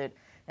Nazi salute,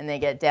 and they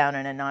get down,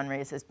 and a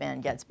non-racist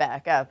band gets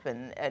back up,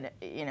 and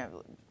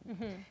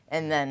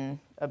and then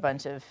a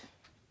bunch of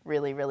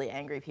really, really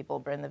angry people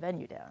burn the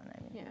venue down.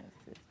 I mean, Yeah.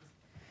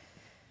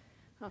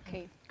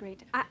 Okay,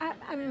 great.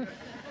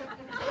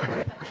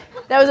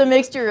 That was a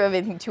mixture of,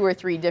 I think, 2 or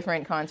 3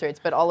 different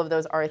concerts, but all of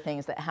those are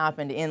things that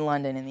happened in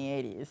London in the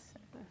 80s.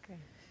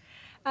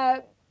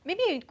 Okay.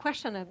 Maybe a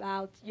question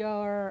about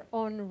your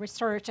own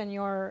research and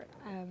your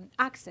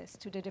access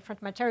to the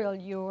different material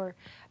you're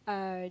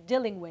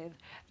dealing with.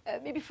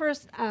 Maybe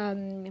first,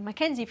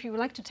 Mackenzie, if you would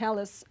like to tell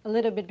us a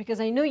little bit, because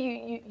I know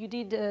you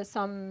did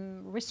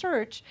some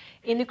research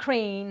in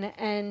Ukraine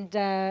and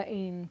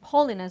in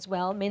Poland as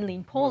well, mainly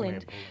in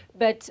Poland.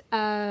 But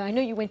I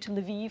know you went to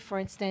Lviv, for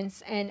instance,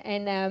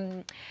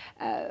 and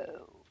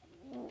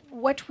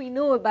what we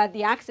know about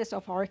the access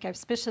of archives,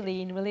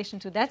 especially in relation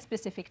to that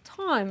specific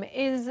time,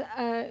 is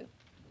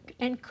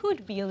and could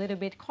be a little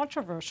bit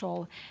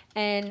controversial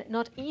and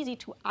not easy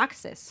to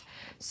access.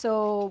 So,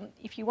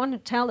 if you want to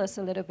tell us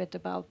a little bit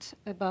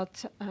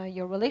about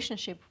your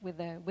relationship with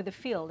the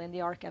field and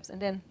the archives, and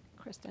then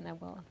Kristen, I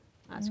will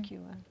ask you.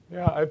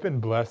 Yeah, I've been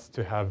blessed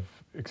to have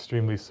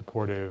extremely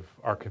supportive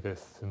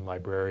archivists and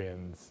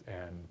librarians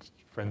and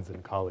friends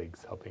and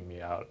colleagues helping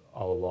me out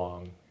all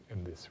along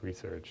in this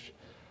research.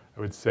 I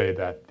would say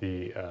that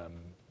the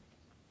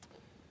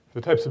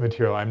types of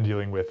material I'm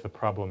dealing with, the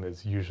problem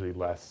is usually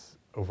less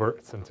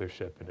overt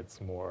censorship, and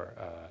it's more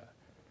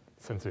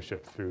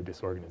censorship through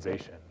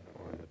disorganization,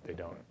 or that they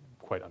don't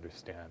quite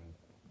understand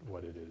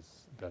what it is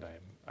that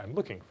I'm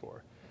looking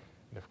for.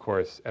 And of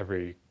course,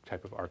 every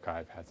type of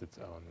archive has its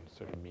own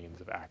sort of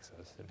means of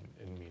access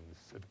and means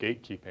of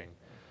gatekeeping.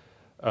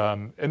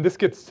 And this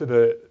gets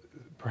to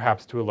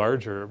perhaps to a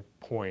larger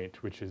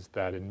point, which is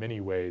that in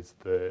many ways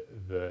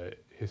the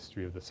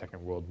history of the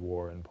Second World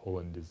War in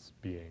Poland is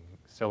being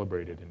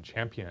celebrated and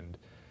championed,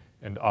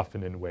 and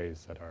often in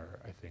ways that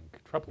are, I think,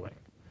 troubling,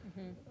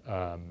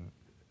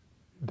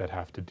 that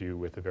have to do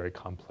with a very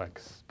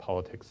complex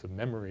politics of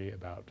memory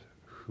about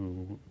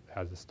who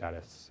has a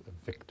status of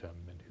victim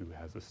and who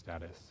has a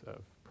status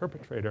of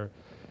perpetrator.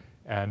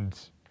 And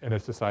in a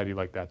society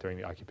like that during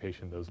the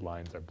occupation, those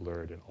lines are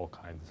blurred in all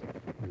kinds of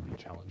really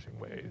challenging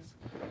ways.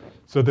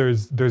 So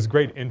there's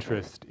great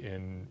interest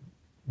in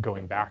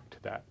going back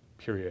to that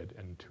period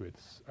and to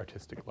its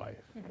artistic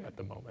life at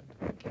the moment.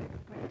 Okay,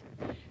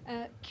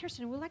 great.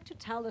 Kirsten, would you like to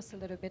tell us a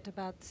little bit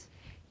about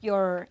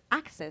your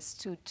access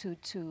to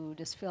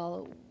this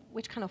field?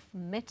 Which kind of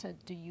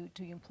method do you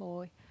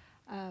employ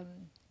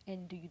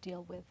and do you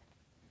deal with?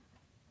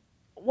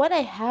 What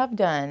I have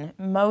done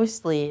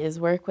mostly is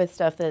work with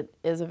stuff that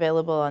is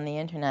available on the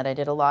internet. I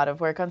did a lot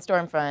of work on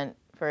Stormfront,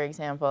 for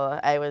example.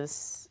 I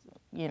was,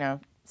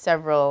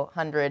 several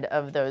hundred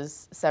of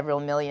those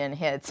several million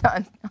hits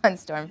on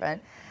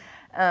Stormfront.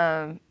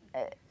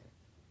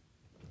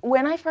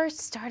 When I first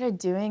started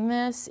doing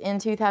this in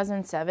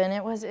 2007,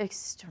 it was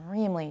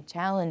extremely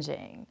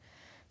challenging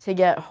to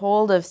get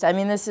hold of stuff. I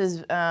mean, this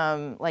is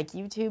like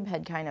YouTube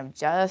had kind of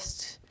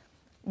just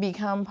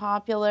become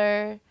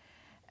popular.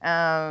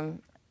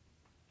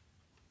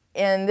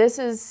 And this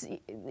is,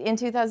 in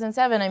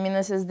 2007, I mean,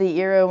 this is the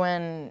era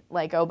when,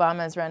 like,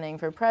 Obama's running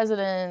for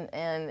president,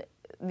 and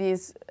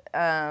these,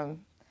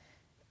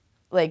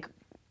 like,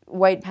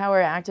 white power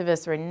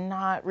activists were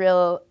not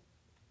real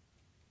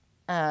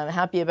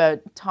happy about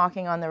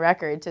talking on the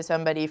record to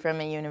somebody from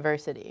a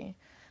university.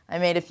 I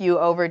made a few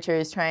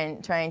overtures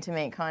trying to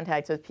make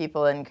contact with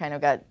people and kind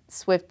of got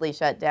swiftly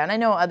shut down. I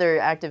know other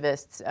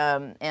activists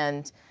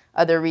and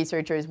other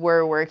researchers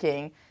were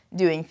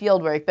doing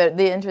field work, but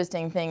the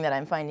interesting thing that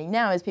I'm finding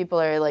now is people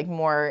are like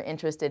more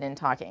interested in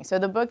talking. So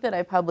the book that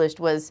I published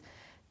was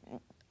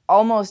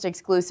almost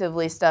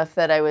exclusively stuff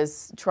that I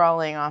was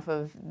trawling off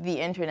of the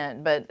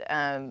internet, but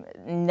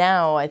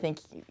now I think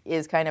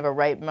is kind of a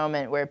ripe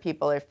moment where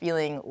people are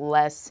feeling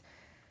less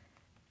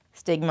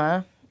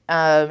stigma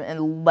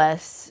and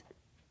less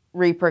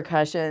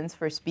repercussions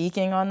for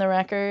speaking on the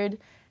record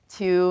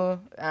to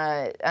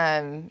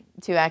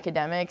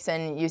academics,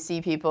 and you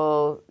see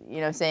people,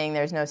 saying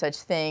there's no such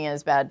thing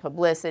as bad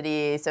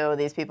publicity, so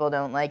these people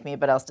don't like me,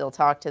 but I'll still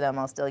talk to them,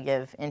 I'll still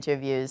give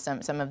interviews.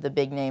 Some of the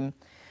big name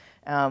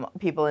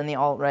people in the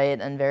alt-right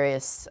and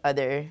various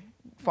other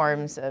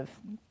forms of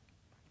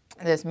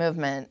this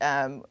movement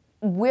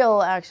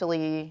will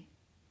actually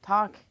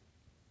talk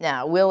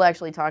now, will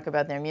actually talk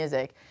about their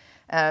music.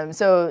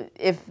 So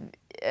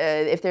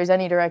if there's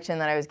any direction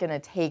that I was going to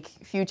take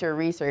future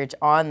research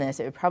on this,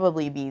 it would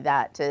probably be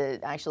that, to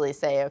actually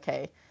say,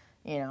 okay,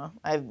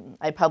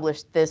 I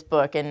published this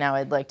book and now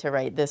I'd like to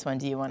write this one.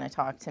 Do you want to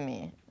talk to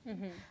me?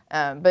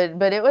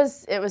 But it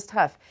was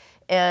tough.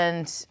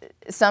 And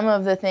some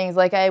of the things,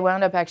 like I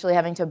wound up actually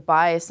having to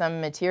buy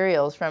some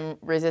materials from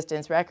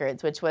Resistance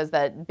Records, which was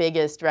that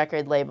biggest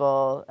record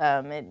label.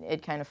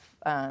 It kind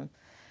of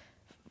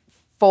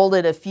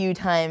folded a few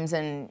times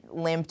and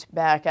limped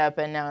back up,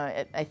 and now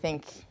I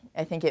think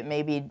it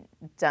may be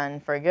done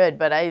for good.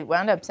 But I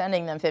wound up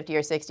sending them $50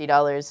 or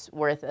 $60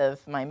 worth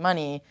of my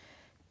money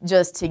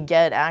just to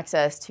get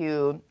access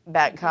to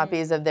back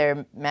copies of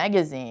their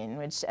magazine,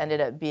 which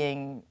ended up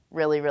being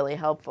really, really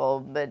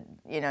helpful. But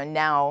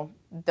now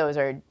those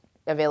are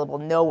available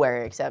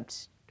nowhere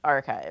except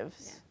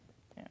archives.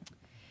 Yeah.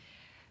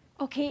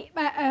 Okay,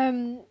 but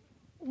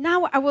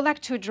now I would like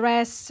to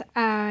address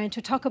and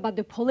to talk about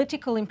the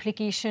political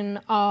implication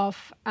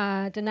of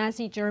the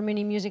Nazi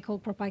Germany musical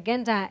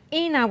propaganda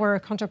in our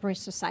contemporary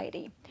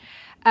society.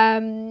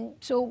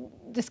 So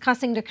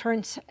discussing the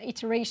current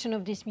iteration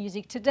of this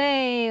music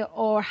today,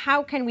 or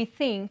how can we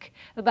think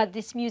about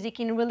this music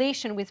in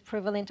relation with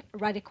prevalent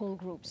radical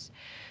groups.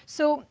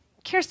 So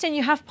Kirsten,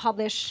 you have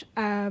published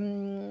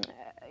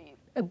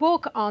a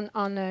book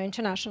on the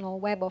international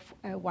web of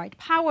white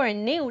power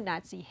and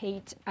neo-Nazi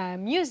hate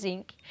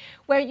music,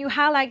 where you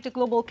highlight the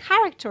global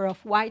character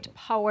of white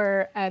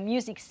power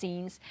music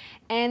scenes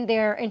and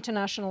their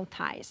international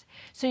ties.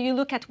 So you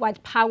look at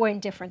white power in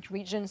different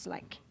regions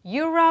like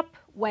Europe,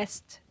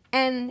 West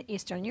and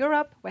Eastern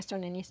Europe,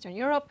 Western and Eastern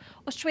Europe,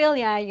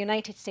 Australia,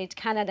 United States,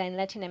 Canada, and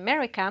Latin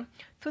America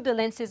through the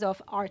lenses of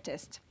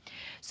artists.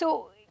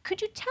 So could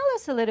you tell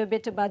us a little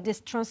bit about this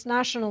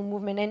transnational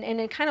movement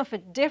and a kind of a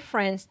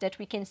difference that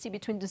we can see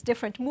between these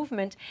different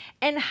movements,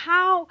 and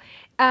how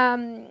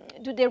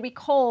do they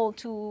recall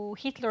to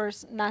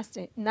Hitler's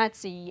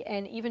Nazi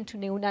and even to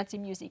neo-Nazi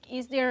music?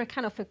 Is there a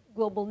kind of a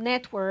global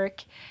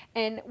network,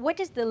 and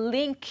what is the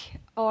link,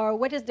 or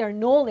what is their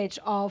knowledge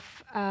of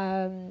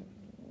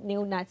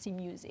neo-Nazi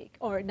music,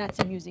 or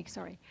Nazi music,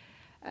 sorry.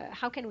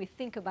 How can we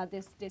think about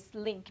this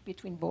link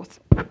between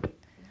both?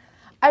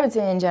 I would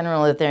say in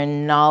general that their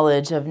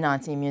knowledge of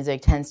Nazi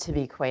music tends to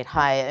be quite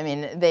high. I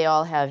mean, they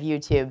all have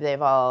YouTube, they've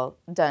all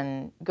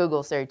done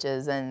Google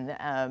searches, and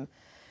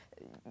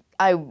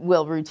I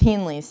will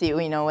routinely see,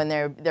 when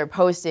they're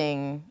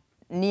posting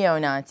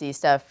neo-Nazi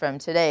stuff from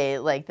today,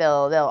 like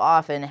they'll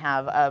often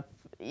have up,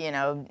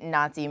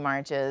 Nazi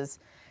marches,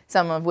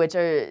 some of which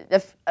are,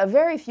 a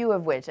very few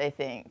of which I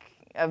think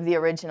of the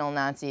original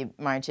Nazi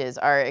marches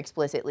are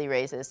explicitly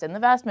racist, and the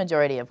vast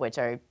majority of which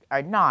are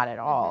not at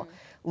all.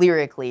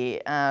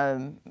 Lyrically,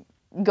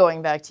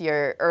 going back to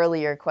your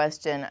earlier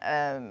question,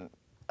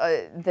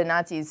 the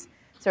Nazis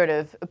sort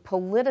of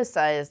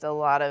politicized a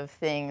lot of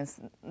things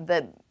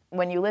that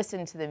when you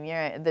listen to the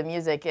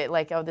music, it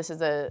like, oh, this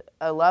is a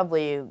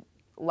lovely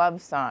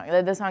love song.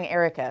 The song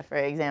Erica, for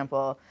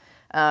example,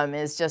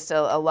 is just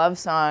a love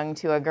song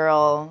to a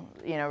girl,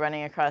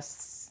 running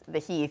across the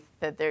heath,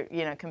 that they're,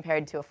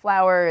 compared to a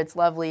flower. It's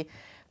lovely.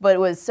 But it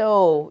was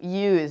so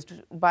used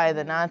by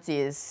the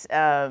Nazis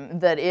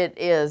that it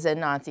is a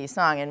Nazi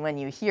song. And when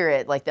you hear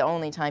it, like the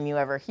only time you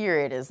ever hear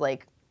it is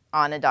like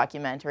on a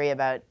documentary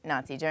about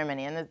Nazi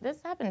Germany. And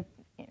this happened,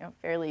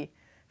 fairly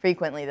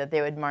frequently, that they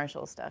would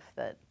marshal stuff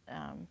that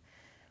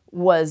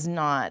was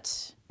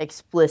not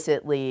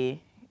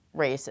explicitly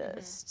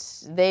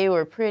racist. They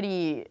were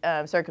pretty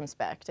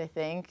circumspect, I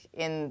think,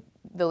 in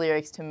the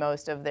lyrics to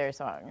most of their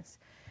songs.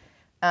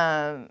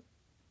 Yes,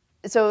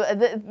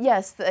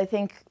 I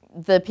think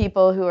the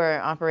people who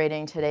are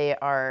operating today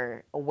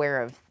are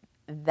aware of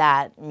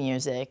that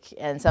music,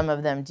 and some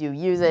of them do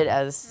use it,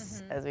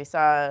 as we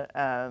saw,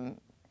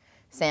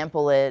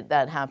 sample it.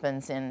 That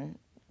happens in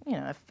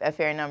a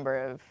fair number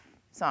of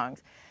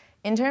songs.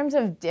 In terms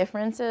of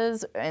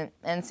differences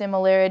and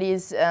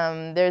similarities,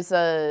 there's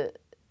a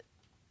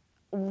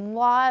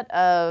lot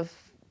of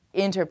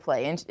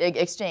interplay,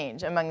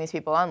 exchange among these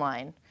people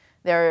online.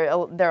 They're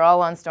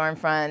all on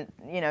Stormfront,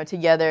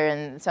 together,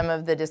 and some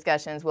of the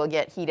discussions will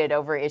get heated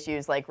over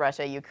issues like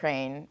Russia,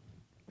 Ukraine,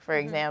 for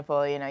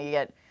example. You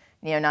get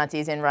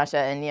neo-Nazis in Russia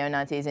and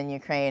neo-Nazis in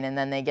Ukraine, and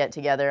then they get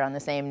together on the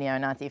same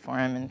neo-Nazi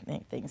forum,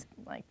 and things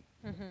like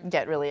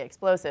get really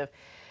explosive.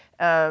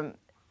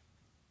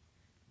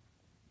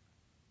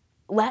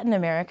 Latin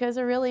America is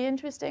a really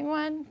interesting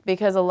one,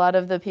 because a lot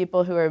of the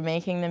people who are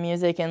making the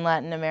music in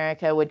Latin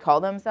America would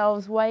call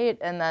themselves white,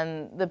 and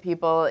then the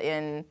people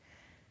in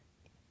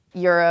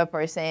Europe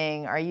are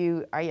saying, are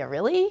you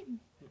really?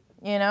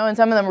 And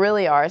some of them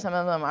really are. Some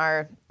of them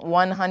are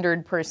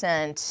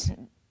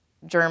 100%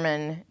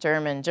 German,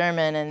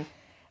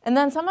 and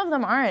then some of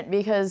them aren't,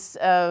 because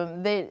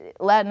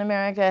Latin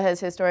America has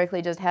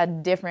historically just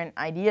had different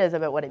ideas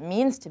about what it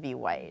means to be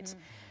white.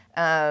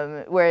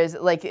 Whereas,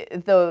 like,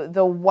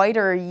 the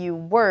whiter you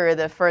were,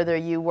 the further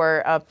you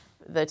were up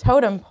the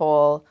totem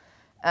pole.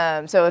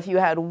 So if you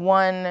had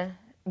one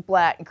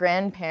black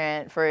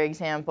grandparent, for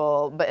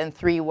example, and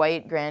 3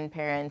 white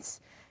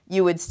grandparents,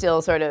 you would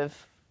still sort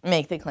of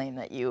make the claim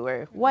that you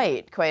were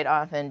white quite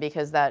often,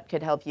 because that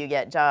could help you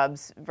get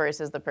jobs,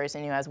 versus the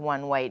person who has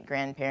 1 white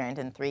grandparent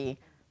and 3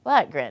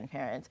 black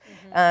grandparents.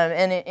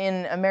 And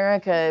in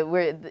America,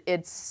 where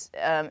it's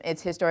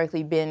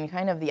historically been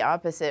kind of the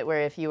opposite,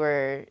 where if you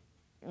were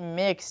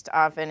mixed,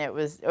 often it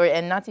was,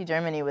 and Nazi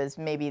Germany was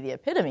maybe the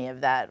epitome of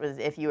that, was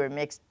if you were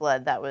mixed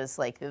blood, that was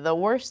like the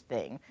worst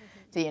thing.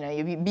 So,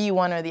 you be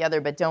one or the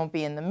other, but don't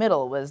be in the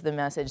middle, was the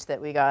message that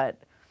we got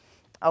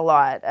a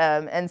lot.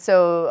 And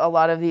so a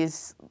lot of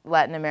these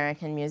Latin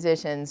American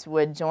musicians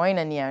would join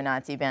a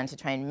neo-Nazi band to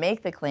try and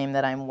make the claim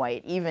that I'm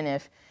white, even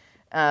if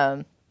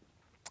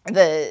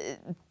the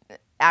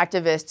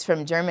activists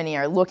from Germany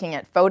are looking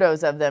at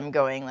photos of them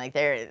going like,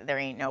 there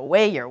ain't no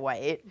way you're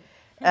white.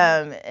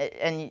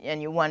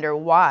 And you wonder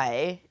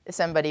why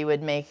somebody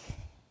would make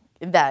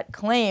that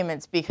claim.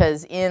 It's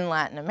because in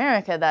Latin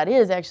America, that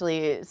is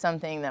actually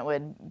something that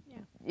would,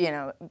 you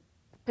know,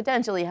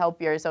 potentially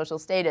help your social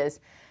status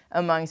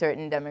among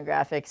certain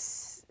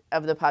demographics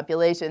of the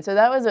population. So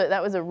that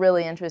was a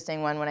really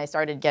interesting one when I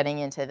started getting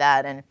into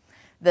that, and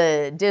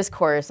the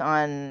discourse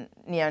on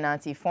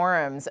neo-Nazi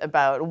forums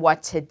about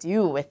what to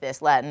do with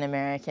this Latin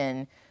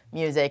American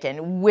music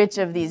and which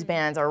of these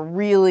bands are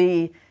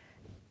really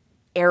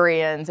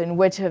Aryans and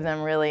which of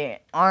them really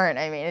aren't.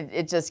 I mean,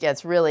 it just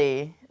gets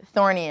really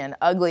thorny and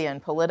ugly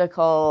and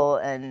political,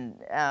 and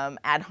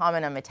ad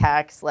hominem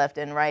attacks left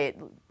and right,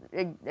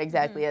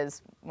 exactly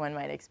as one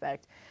might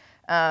expect.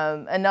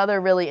 Another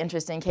really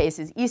interesting case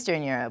is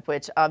Eastern Europe,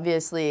 which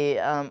obviously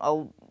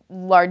a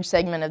large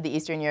segment of the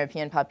Eastern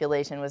European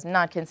population was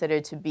not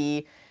considered to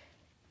be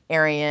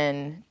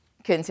Aryan,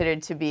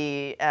 considered to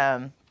be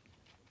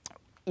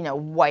you know,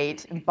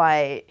 white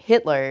by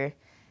Hitler.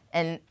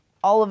 And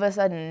all of a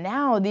sudden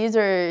now, these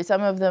are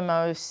some of the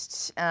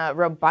most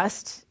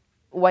robust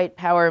white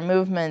power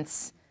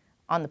movements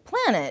on the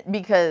planet,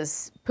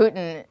 because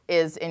Putin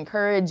is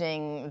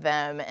encouraging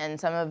them, and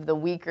some of the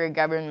weaker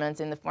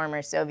governments in the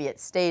former Soviet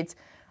states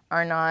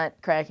are not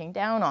cracking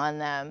down on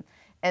them.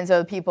 And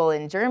so people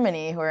in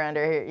Germany who are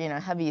under, you know,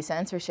 heavy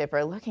censorship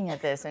are looking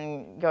at this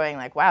and going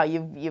like, wow,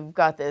 you've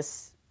got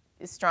this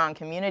strong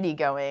community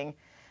going,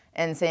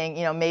 and saying,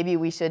 you know, maybe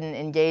we shouldn't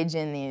engage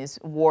in these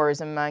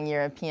wars among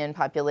European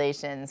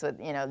populations, with,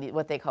 you know,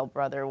 what they call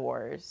brother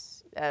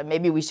wars.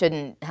 Maybe we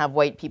shouldn't have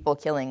white people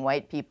killing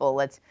white people.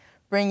 Let's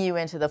bring you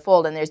into the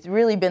fold. And there's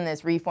really been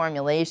this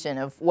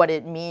reformulation of what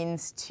it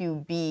means to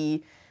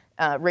be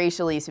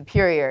racially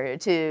superior,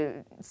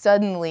 to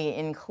suddenly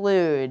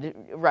include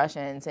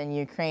Russians and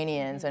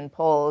Ukrainians and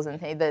Poles and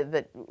things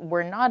that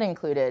were not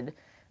included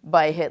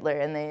by Hitler,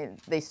 and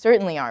they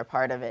certainly are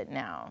part of it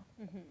now.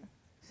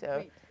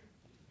 So. Great.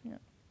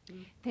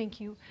 Thank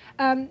you.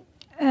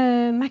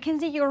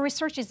 Mackenzie, your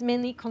research is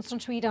mainly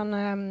concentrated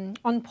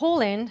on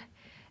Poland,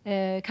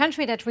 a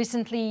country that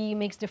recently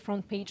makes the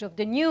front page of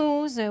the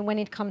news when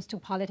it comes to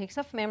politics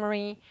of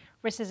memory,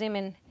 racism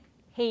and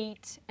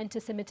hate,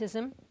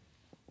 anti-Semitism.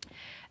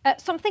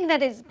 Something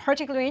that is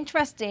particularly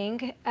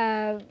interesting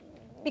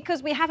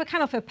because we have a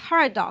kind of a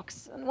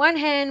paradox. On one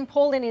hand,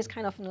 Poland is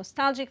kind of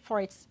nostalgic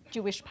for its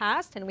Jewish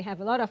past, and we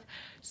have a lot of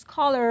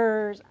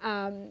scholars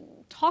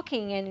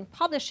talking and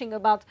publishing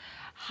about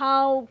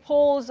how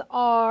Poles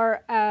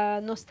are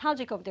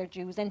nostalgic of their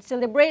Jews and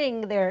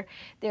celebrating their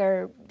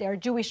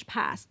Jewish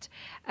past,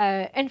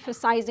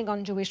 emphasizing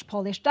on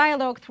Jewish-Polish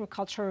dialogue through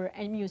culture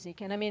and music.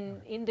 And I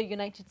mean, in the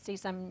United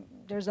States,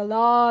 there's a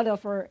lot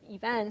of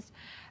events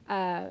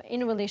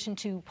in relation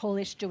to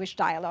Polish-Jewish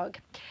dialogue.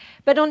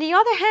 But on the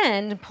other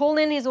hand,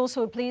 Poland is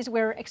also a place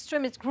where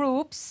extremist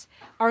groups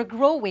are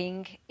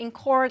growing in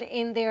court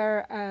in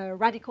their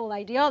radical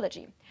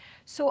ideology.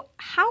 So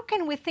how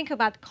can we think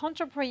about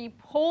contemporary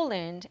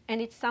Poland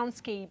and its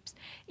soundscapes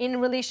in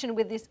relation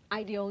with this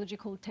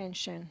ideological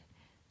tension?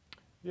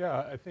 Yeah,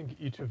 I think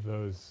each of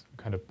those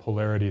kind of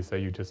polarities that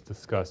you just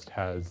discussed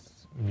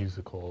has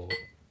musical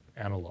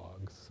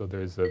analogs. So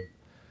there's a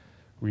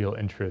real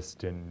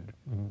interest in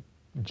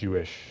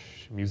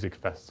Jewish music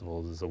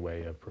festivals as a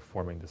way of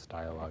performing this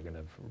dialogue and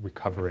of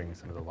recovering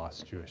some of the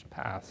lost Jewish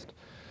past.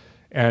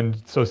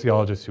 And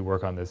sociologists who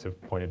work on this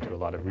have pointed to a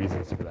lot of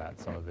reasons for that.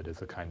 Some of it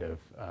is a kind of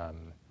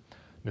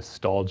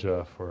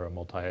nostalgia for a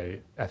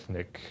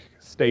multi-ethnic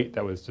state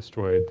that was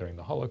destroyed during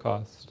the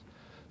Holocaust.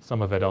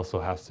 Some of it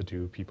also has to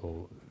do,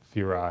 people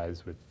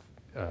theorize, with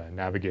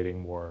navigating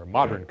more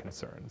modern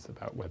concerns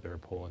about whether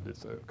Poland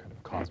is a kind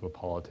of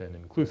cosmopolitan,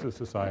 inclusive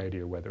society,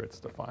 or whether it's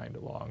defined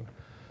along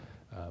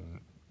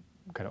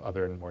kind of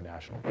other and more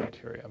national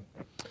criteria.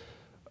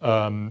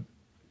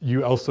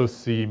 You also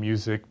see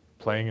music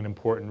playing an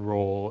important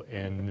role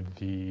in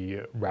the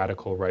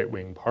radical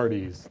right-wing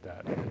parties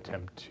that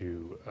attempt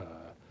to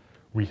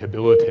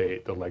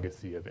rehabilitate the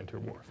legacy of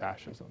interwar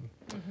fascism.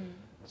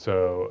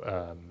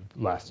 So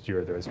last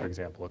year there was, for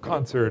example, a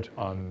concert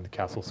on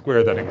Castle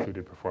Square that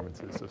included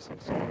performances of some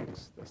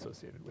songs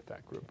associated with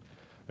that group.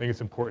 I think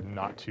it's important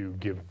not to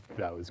give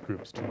those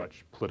groups too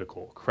much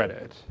political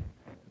credit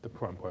at the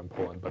point in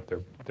Poland, but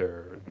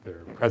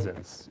their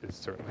presence is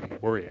certainly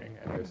worrying,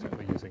 and they're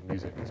certainly using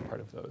music as part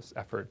of those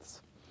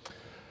efforts.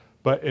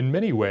 But in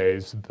many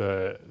ways,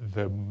 the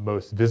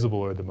most visible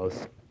or the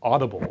most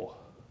audible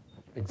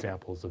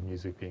examples of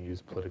music being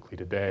used politically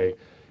today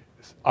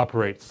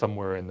operate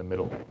somewhere in the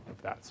middle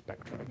of that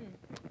spectrum,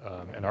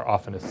 and are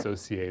often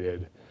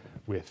associated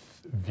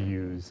with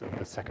views of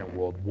the Second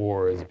World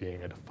War as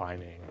being a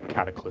defining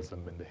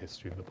cataclysm in the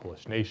history of the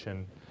Polish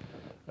nation,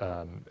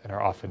 and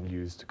are often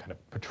used to kind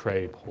of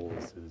portray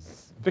Poles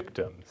as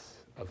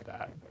victims of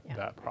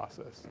that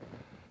process.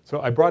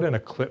 So I brought in a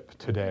clip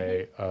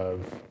today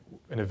of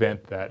an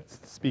event that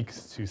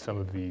speaks to some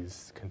of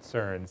these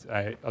concerns.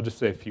 I'll just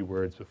say a few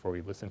words before we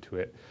listen to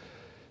it.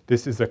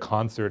 This is a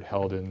concert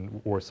held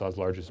in Warsaw's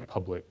largest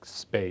public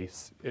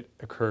space. It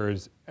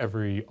occurs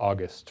every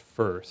August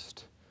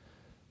 1st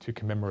to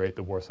commemorate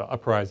the Warsaw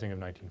Uprising of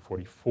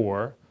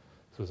 1944.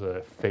 This was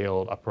a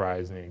failed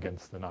uprising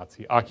against the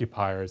Nazi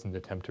occupiers in the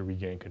attempt to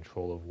regain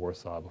control of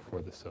Warsaw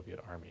before the Soviet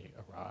army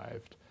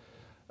arrived.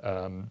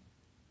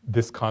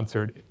 This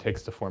concert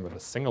takes the form of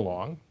a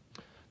sing-along.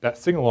 That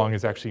sing-along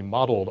is actually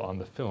modeled on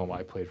the film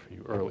I played for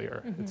you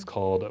earlier. It's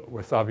called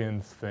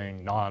Warsavians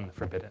Sing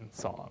Non-Forbidden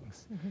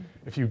Songs.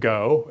 If you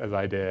go, as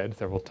I did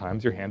several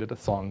times, you're handed a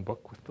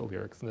songbook with the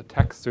lyrics and the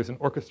text. There's an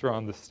orchestra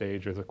on the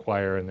stage, there's a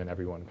choir, and then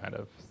everyone kind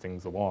of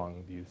sings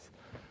along these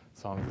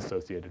songs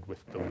associated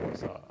with the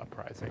Warsaw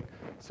Uprising.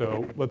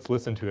 So let's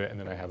listen to it, and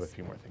then I have a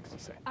few more things to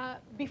say.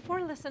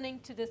 Before listening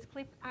to this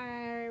clip,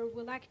 I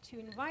would like to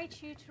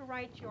invite you to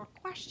write your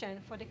question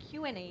for the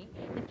Q&A.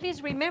 And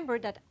please remember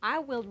that I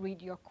will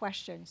read your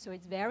question, so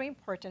it's very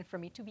important for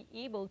me to be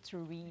able to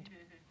read.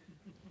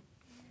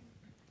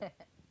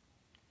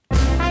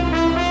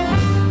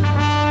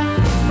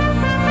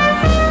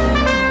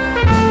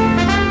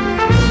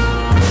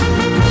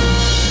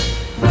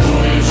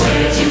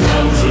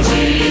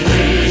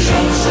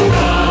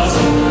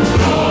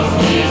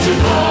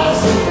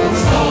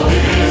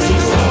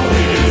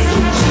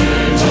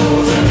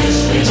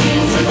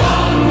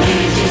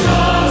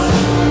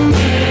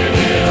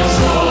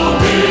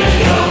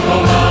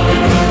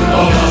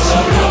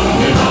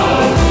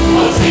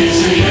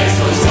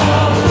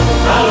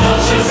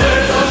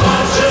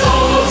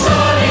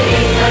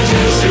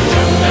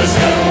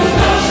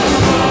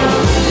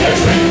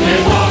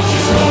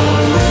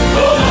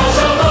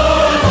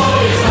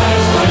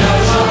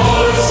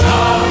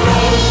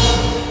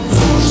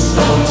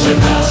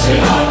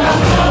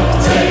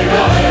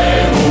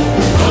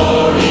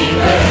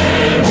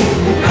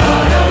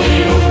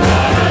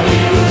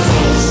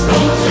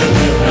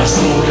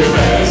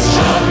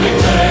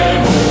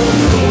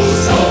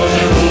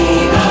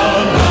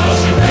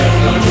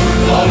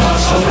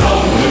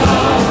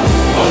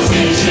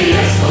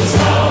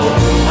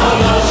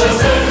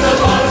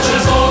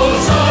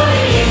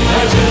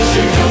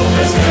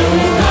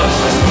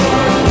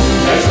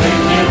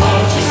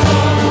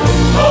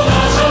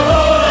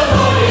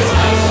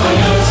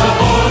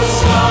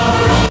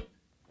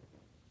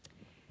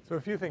 So a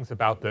few things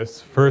about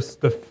this.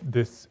 First,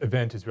 this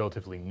event is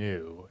relatively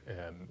new.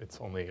 It's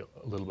only a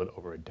little bit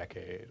over a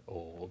decade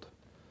old.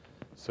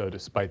 So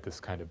despite this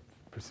kind of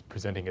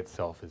presenting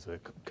itself as a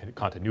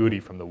continuity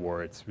from the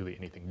war, it's really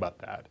anything but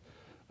that.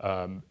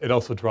 It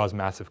also draws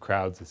massive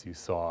crowds, as you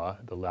saw.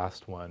 The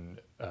last one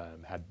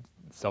had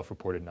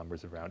self-reported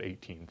numbers of around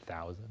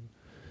 18,000.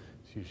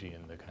 It's usually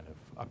in the kind of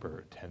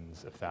upper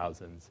tens of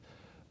thousands.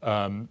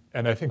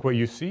 And I think what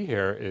you see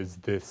here is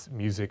this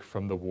music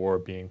from the war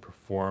being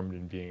performed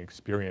and being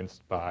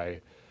experienced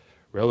by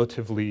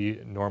relatively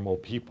normal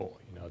people.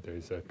 You know,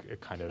 there's a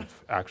kind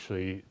of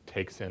actually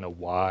takes in a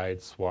wide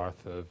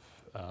swath of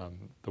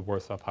the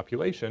Warsaw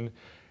population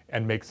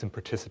and makes them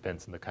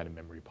participants in the kind of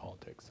memory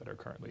politics that are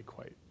currently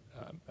quite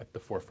at the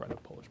forefront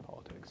of Polish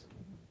politics.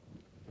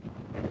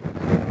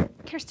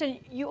 Kirsten,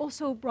 you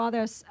also brought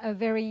us a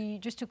very,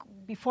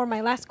 before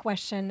my last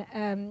question,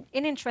 an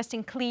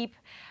interesting clip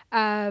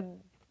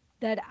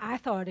that I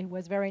thought it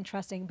was very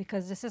interesting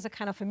because this is a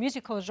kind of a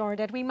musical genre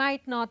that we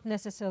might not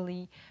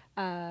necessarily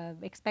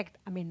expect.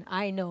 I mean,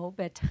 I know,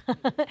 but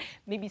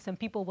maybe some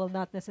people will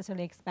not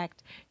necessarily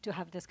expect to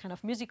have this kind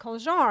of musical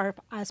genre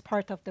as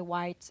part of the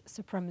white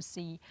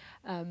supremacy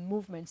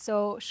movement.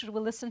 So should we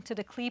listen to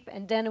the clip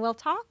and then we'll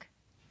talk?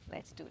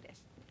 Let's do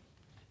this.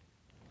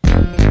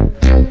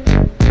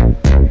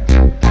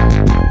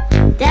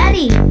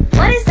 Daddy,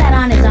 what is that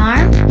on his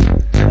arm?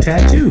 A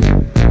tattoo.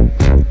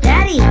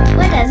 Daddy,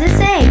 what does it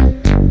say?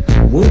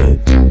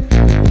 Wood.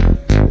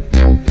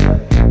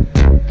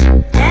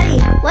 Daddy,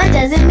 what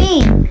does it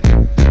mean?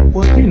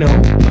 Well, you know,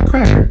 a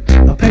cracker,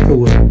 a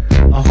peckerwood,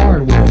 a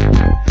hardwood.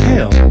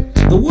 Hell,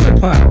 the wood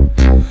pile.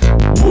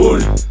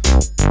 Wood.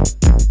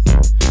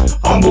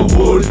 I'm a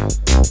wood.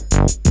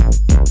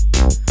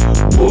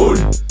 Wood.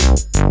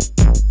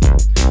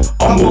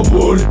 I'm a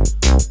wood.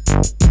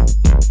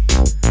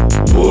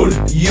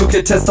 You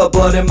could test the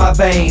blood in my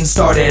veins.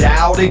 Started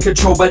out in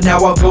control, but now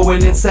I'm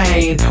going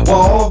insane.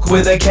 Walk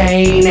with a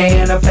cane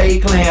and a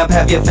fake lamp.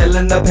 Have you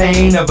feeling the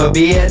pain of a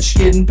bitch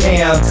getting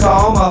pimped?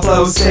 Call my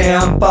flow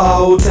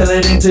simple till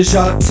it into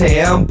short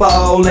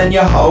tempo and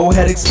your whole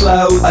head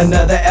explodes.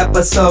 Another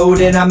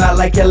episode and I'm out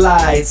like your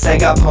lights. They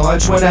got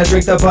punch when I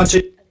drink the bunch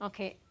of.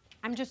 Okay,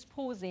 I'm just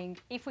pausing.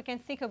 If we can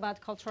think about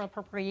cultural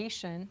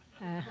appropriation.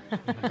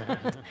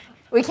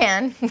 We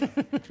can.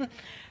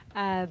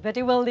 But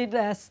it will lead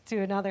us to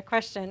another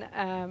question.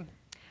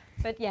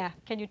 But yeah,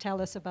 can you tell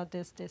us about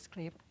this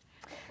clip?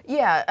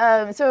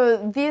 Yeah,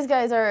 so these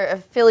guys are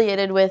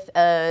affiliated with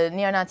a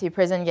neo-Nazi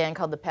prison gang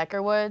called the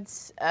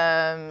Peckerwoods.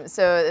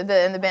 So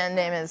the band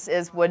name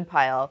is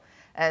Woodpile.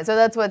 And so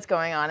that's what's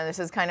going on, and this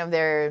is kind of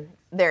their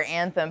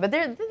anthem. But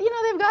they've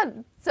got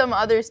some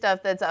other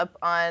stuff that's up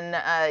on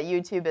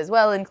YouTube as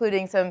well,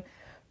 including some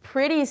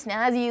pretty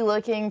snazzy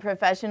looking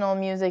professional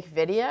music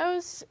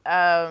videos.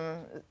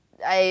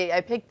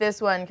 I picked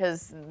this one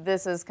because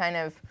this is kind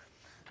of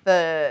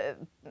the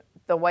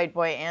white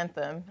boy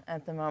anthem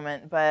at the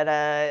moment, but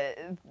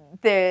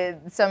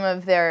some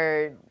of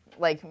their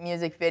like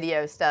music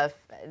video stuff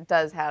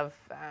does have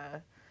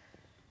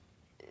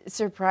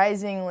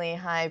surprisingly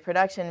high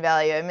production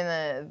value. I mean,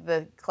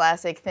 the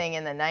classic thing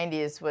in the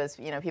 90s was,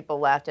 you know, people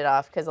laughed it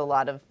off because a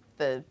lot of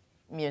the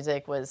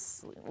music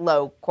was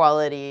low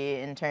quality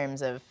in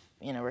terms of,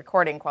 you know,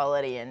 recording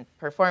quality and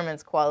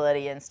performance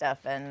quality and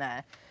stuff, and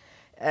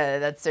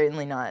that's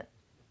certainly not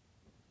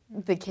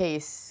the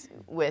case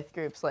with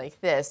groups like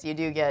this. You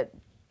do get,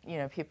 you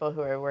know, people who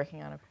are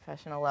working on a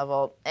professional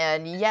level,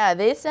 and yeah,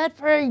 they said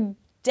for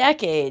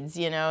decades,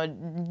 you know,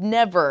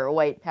 never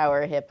white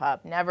power hip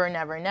hop, never,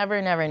 never,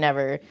 never, never,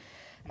 never.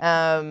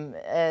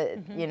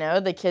 You know,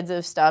 the kids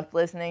have stopped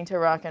listening to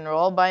rock and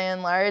roll by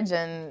and large,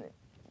 and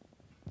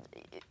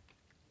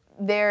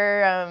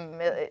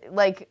they're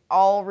like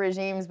all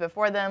regimes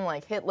before them,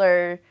 like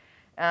Hitler,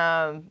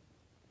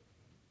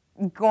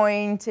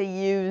 going to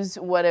use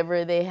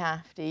whatever they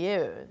have to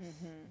use.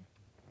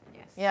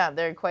 Yes. Yeah,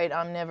 they're quite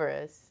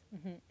omnivorous.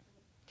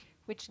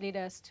 Which lead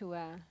us to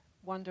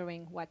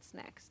wondering what's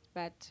next.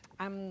 But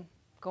I'm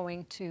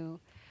going to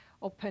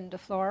open the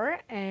floor,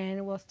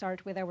 and we'll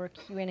start with our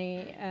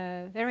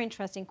Q&A. Very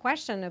interesting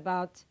question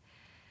about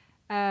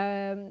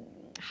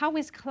how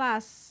is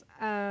class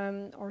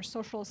or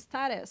social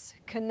status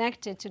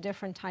connected to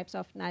different types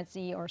of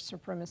Nazi or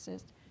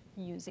supremacist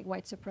music,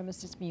 white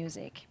supremacist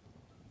music?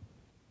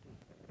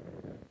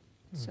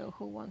 So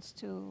who wants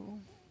to?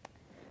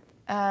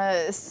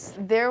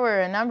 There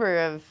were a number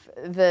of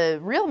the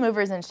real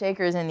movers and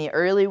shakers in the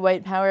early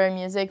white power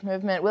music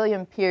movement.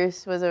 William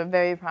Pierce was a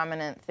very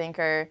prominent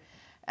thinker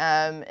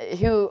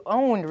who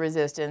owned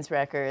Resistance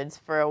Records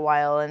for a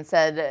while and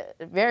said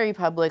very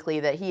publicly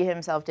that he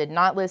himself did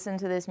not listen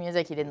to this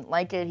music. He didn't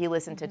like it. He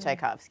listened to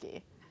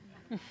Tchaikovsky.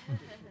 You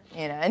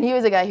know, and he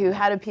was a guy who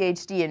had a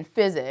PhD in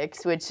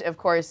physics, which of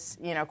course,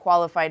 you know,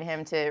 qualified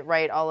him to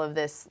write all of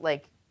this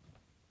like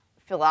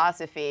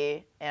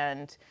philosophy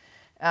and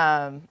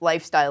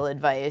lifestyle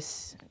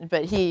advice,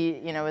 but he,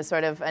 you know, was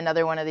sort of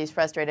another one of these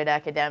frustrated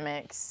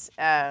academics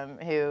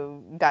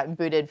who got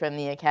booted from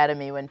the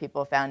academy when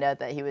people found out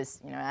that he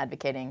was, you know,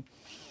 advocating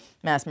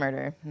mass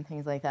murder and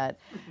things like that.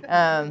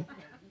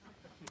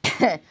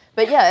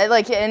 But yeah,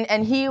 like,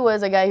 and he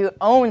was a guy who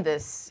owned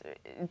this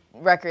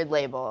record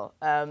label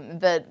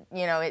that,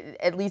 you know,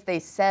 at least they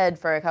said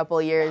for a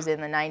couple years in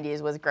the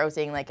 90s was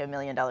grossing like $1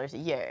 million a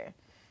year.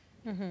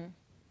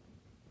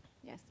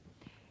 Yes.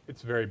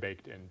 It's very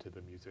baked into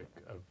the music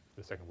of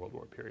the Second World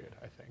War period,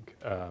 I think.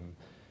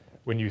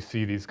 When you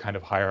see these kind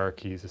of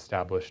hierarchies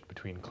established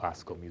between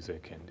classical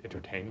music and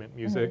entertainment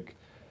music,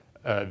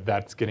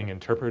 that's getting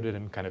interpreted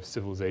in kind of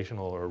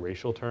civilizational or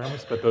racial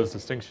terms, but those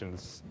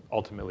distinctions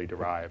ultimately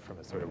derive from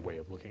a sort of way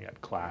of looking at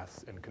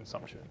class and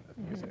consumption of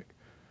music.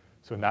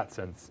 So in that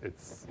sense,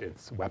 it's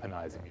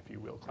weaponizing, if you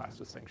will, class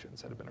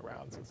distinctions that have been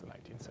around since the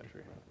 19th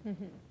century.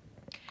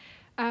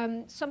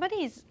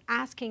 Somebody is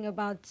asking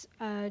about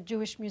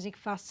Jewish Music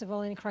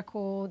Festival in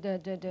Krakow.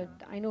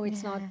 I know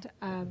it's not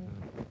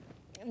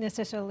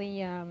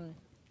necessarily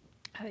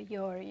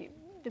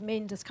the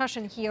main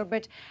discussion here,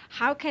 but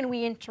how can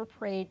we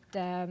interpret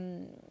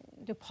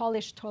the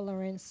Polish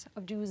tolerance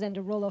of Jews and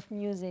the role of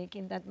music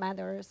in that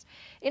matters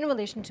in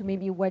relation to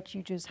maybe what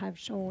you just have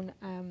shown,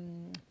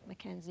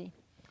 Mackenzie?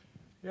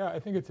 Yeah, I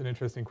think it's an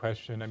interesting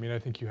question. I mean, I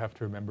think you have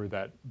to remember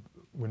that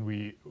when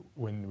we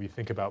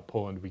think about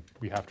Poland,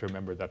 we have to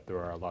remember that there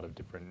are a lot of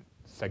different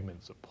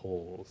segments of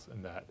Poles,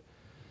 and that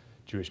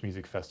Jewish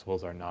music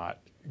festivals are not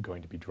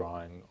going to be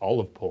drawing all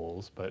of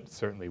Poles, but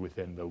certainly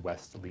within the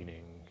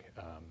West-leaning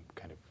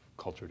kind of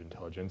cultured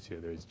intelligentsia,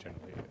 there is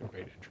generally a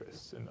great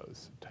interest in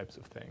those types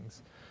of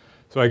things.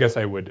 So I guess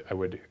I would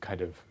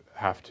kind of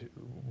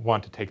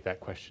want to take that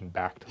question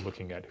back to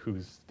looking at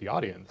who's the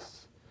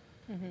audience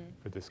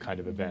for this kind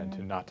of event,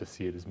 and not to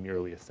see it as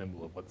merely a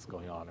symbol of what's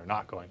going on or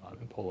not going on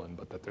in Poland,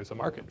 but that there's a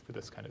market for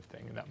this kind of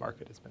thing, and that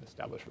market has been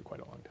established for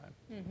quite a long time.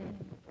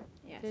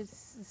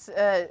 Yes.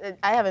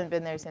 I haven't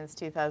been there since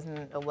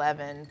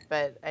 2011,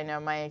 but I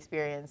know my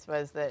experience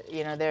was that,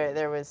 you know,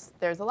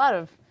 there's a lot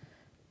of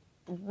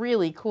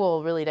really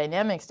cool, really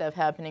dynamic stuff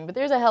happening, but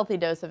there's a healthy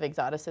dose of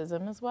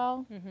exoticism as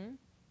well.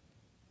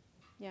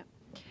 Yeah.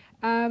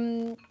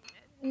 An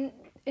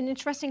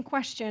interesting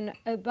question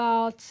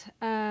about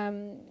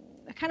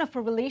kind of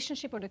a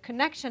relationship or the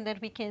connection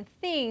that we can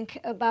think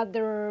about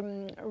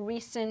the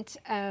recent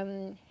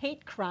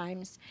hate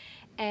crimes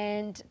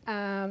and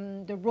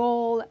the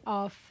role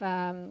of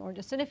or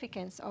the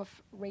significance of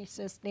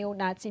racist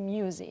neo-Nazi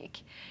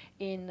music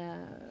in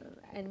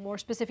and more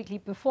specifically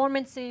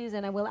performances,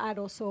 and I will add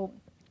also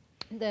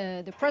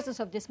the presence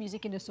of this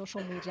music in the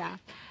social media.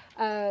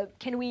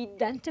 Can we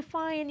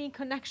identify any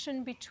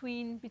connection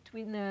between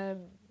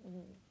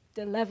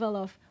the level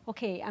of,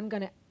 okay,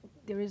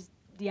 there is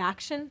the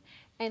action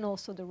and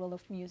also the role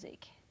of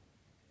music?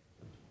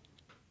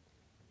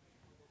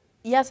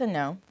 Yes and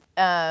no.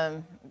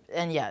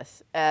 And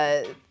yes,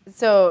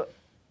 so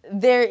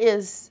there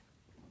is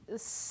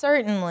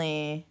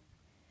certainly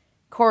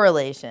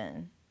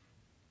correlation.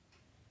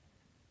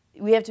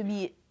 We have to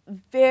be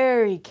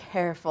very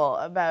careful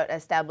about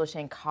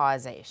establishing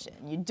causation.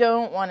 You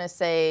don't want to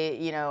say,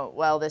 you know,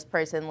 well, this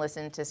person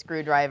listened to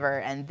Screwdriver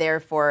and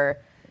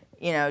therefore,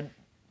 you know,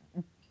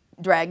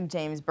 dragged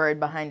James Byrd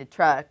behind a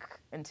truck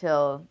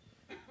until,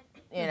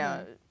 you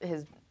know,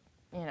 his,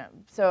 you know.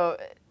 So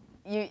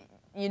you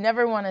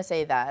never want to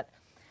say that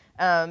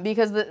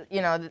because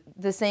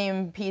the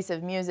same piece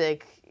of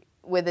music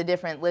with a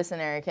different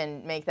listener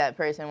can make that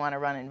person want to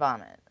run and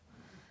vomit.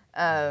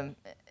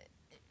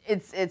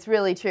 It's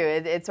really true.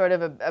 It's sort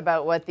of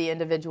about what the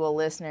individual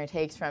listener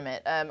takes from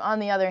it. On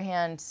the other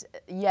hand,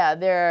 yeah,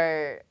 there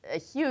are a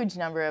huge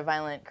number of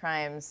violent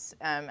crimes,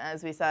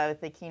 as we saw with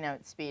the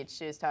keynote speech.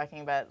 She was talking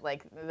about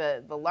like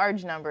the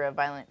large number of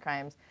violent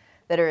crimes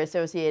that are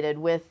associated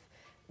with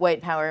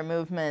white power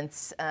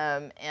movements,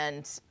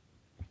 and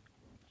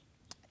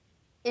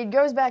it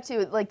goes back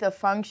to like the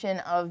function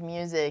of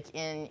music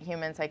in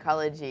human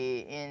psychology.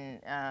 In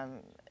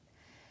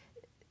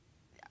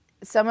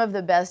some of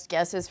the best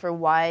guesses for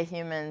why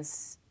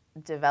humans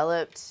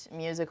developed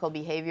musical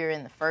behavior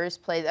in the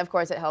first place. Of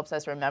course, it helps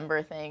us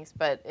remember things,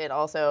 but it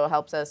also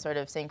helps us sort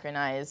of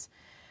synchronize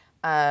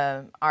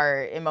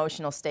our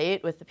emotional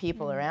state with the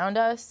people around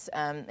us.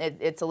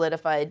 It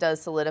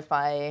does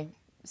solidify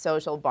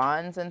social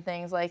bonds and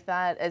things like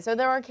that. And so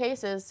there are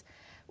cases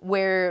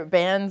where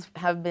bands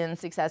have been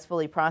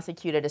successfully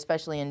prosecuted,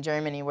 especially in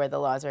Germany, where the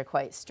laws are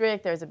quite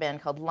strict. There's a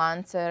band called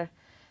Lancer.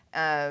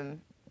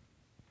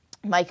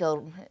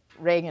 Michael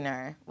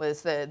Regener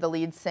was the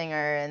lead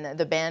singer, and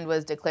the band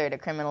was declared a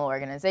criminal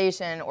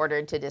organization,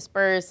 ordered to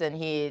disperse, and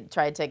he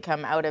tried to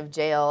come out of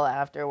jail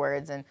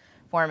afterwards and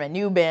form a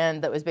new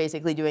band that was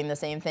basically doing the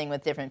same thing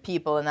with different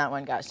people, and that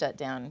one got shut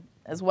down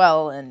as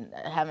well, and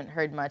I haven't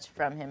heard much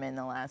from him in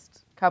the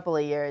last couple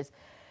of years.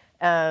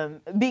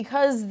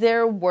 Because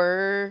there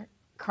were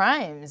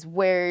crimes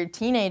where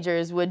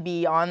teenagers would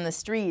be on the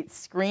streets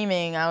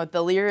screaming out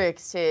the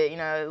lyrics to, you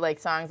know, like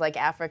songs like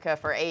Africa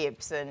for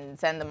Apes and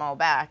Send Them All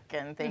Back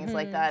and things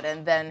like that,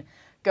 and then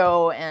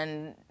go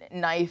and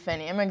knife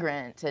an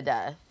immigrant to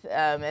death.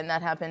 And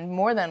that happened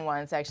more than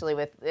once, actually.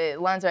 With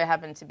Lanzer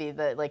happened to be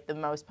the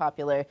most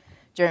popular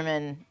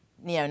German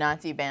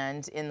neo-Nazi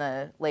band in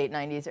the late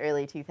 90s,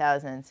 early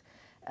 2000s.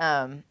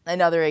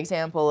 Another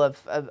example of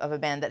a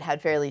band that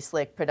had fairly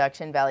slick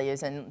production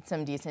values and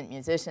some decent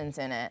musicians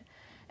in it.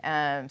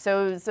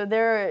 So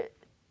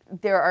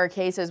there are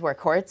cases where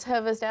courts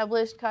have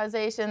established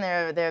causation.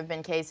 There have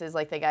been cases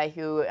like the guy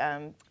who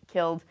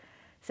killed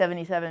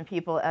 77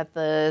 people at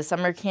the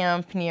summer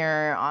camp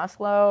near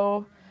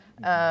Oslo,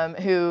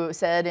 who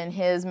said in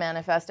his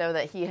manifesto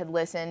that he had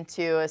listened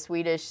to a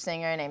Swedish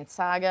singer named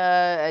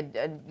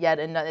Saga. Yet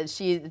another,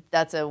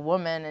 that's a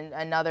woman, and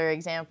another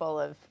example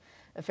of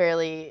a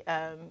fairly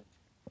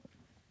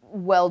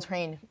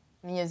well-trained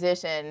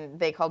musician.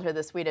 They called her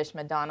the Swedish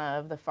Madonna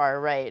of the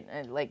far right,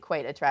 and like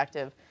quite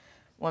attractive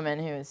woman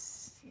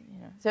who's,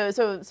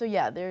 so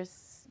yeah, there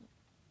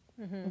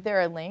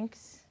are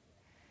links,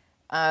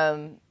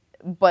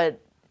 but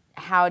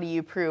how do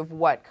you prove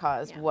what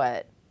caused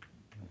what?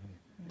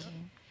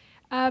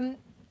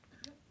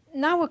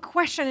 Now a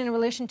question in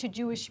relation to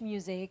Jewish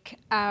music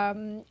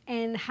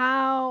and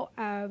how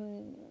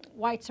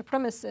white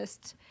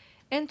supremacists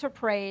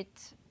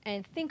interpret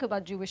and think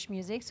about Jewish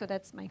music. So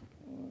that's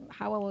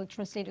how I will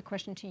translate the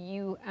question to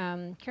you,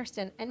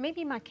 Kirsten. And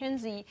maybe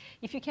Mackenzie,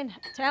 if you can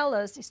tell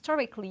us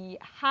historically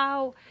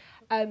how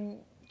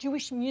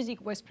Jewish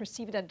music was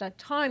perceived at that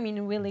time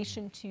in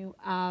relation to,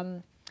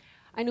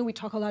 I know we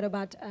talk a lot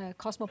about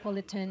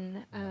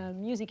cosmopolitan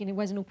music, and it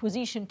was in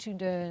opposition to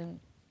the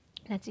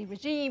Nazi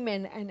regime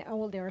and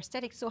all their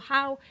aesthetics. So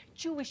how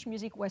Jewish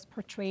music was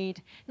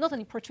portrayed, not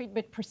only portrayed,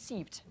 but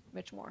perceived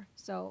much more.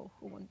 So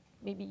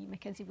maybe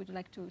Mackenzie, would you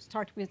like to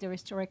start with their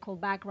historical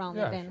background?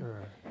 Yeah, and then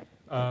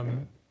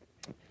sure.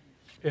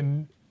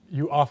 And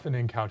you often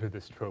encounter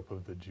this trope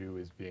of the Jew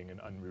as being an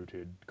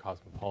unrooted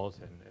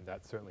cosmopolitan, and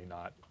that's certainly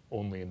not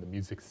only in the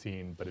music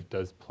scene, but it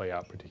does play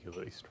out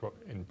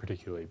in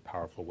particularly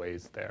powerful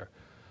ways there.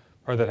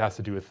 Part of that has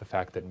to do with the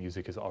fact that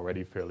music is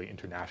already fairly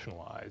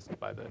internationalized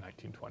by the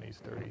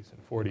 1920s, 30s,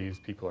 and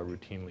 40s. People are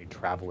routinely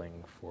traveling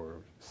for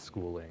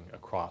schooling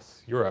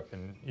across Europe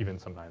and even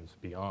sometimes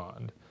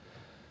beyond.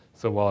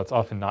 So while it's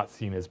often not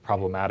seen as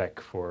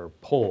problematic for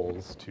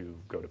Poles to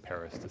go to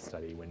Paris to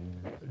study, when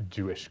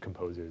Jewish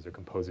composers or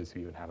composers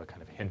who even have a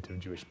kind of hint of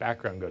Jewish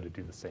background go to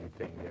do the same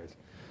thing, there's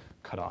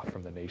cut off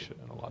from the nation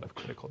in a lot of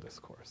critical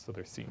discourse. So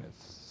they're seen as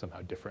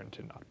somehow different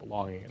and not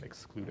belonging and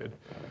excluded.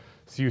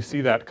 So you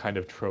see that kind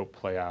of trope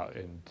play out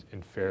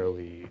in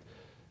fairly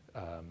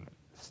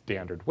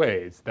standard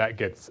ways. That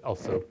gets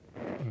also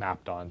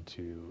mapped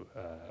onto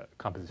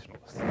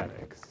compositional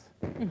aesthetics.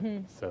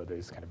 So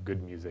there's kind of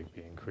good music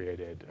being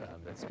created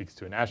that speaks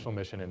to a national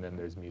mission, and then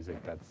there's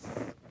music that's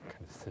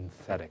kind of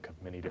synthetic of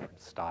many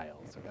different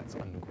styles, or that's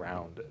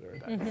ungrounded, or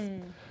that's,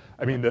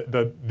 I mean,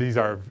 these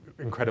are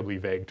incredibly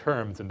vague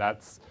terms, and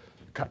that's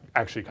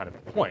actually kind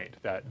of point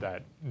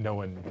that no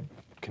one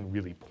can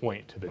really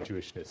point to the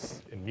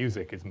Jewishness in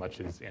music as much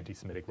as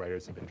anti-Semitic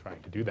writers have been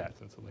trying to do that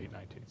since the late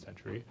 19th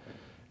century.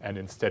 And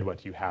instead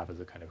what you have is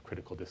a kind of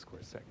critical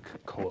discourse that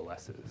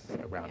coalesces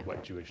around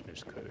what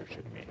Jewishness could or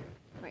should mean.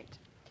 Right.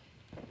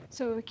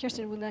 So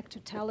Kirsten would like to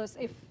tell us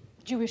if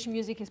Jewish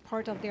music is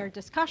part of their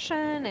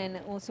discussion and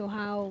also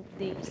how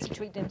they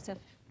situate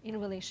themselves in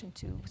relation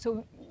to.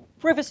 So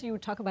previously you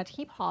would talk about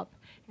hip hop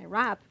and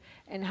rap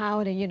and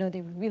how they,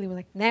 they really were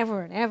like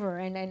never and ever.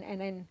 And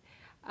then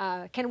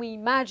can we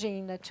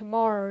imagine that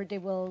tomorrow they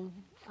will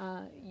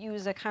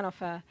use a kind of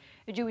a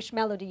Jewish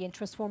melody and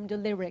transform the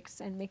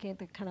lyrics and make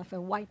it a kind of a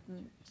white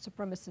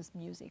supremacist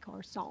music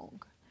or song?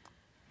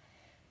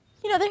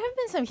 There have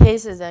been some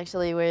cases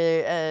actually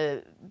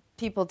where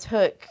people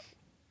took,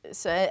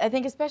 so I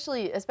think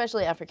especially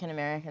African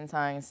American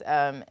songs,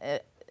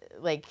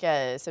 like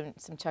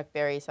some Chuck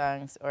Berry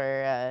songs,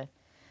 or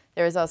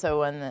there was also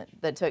one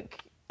that took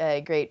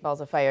Great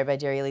Balls of Fire by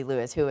Jerry Lee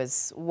Lewis, who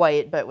was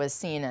white but was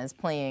seen as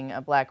playing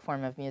a black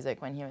form of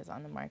music when he was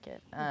on the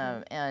market,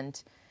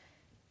 and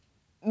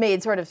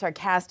made sort of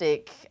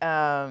sarcastic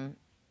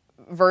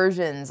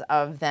versions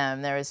of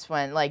them. There was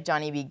one, like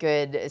Johnny B.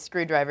 Good,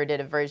 Screwdriver did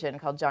a version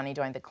called Johnny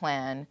Joined the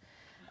Klan.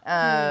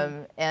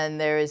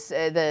 And there's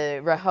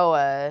the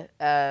Rahowa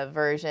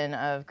version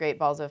of Great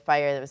Balls of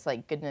Fire that was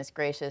like, goodness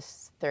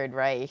gracious, Third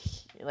Reich.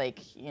 Like,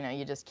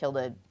 you just killed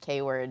a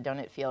K word, don't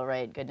it feel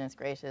right? Goodness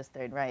gracious,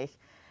 Third Reich.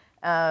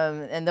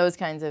 And those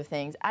kinds of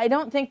things. I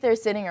don't think they're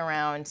sitting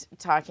around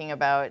talking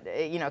about,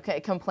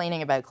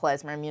 complaining about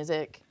klezmer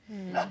music.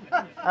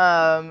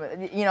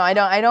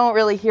 I don't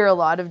really hear a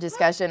lot of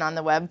discussion on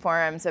the web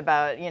forums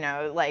about,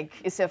 like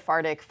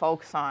Sephardic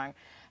folk song.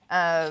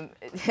 I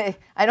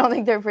don't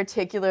think they're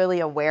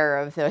particularly aware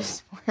of those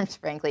forms,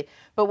 frankly.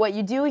 But what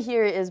you do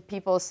hear is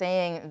people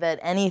saying that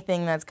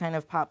anything that's kind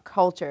of pop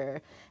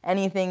culture,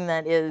 anything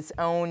that is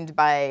owned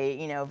by,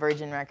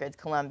 Virgin Records,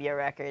 Columbia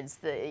Records,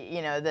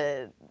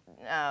 the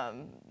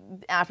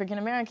African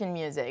American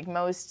music,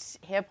 most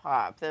hip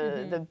hop,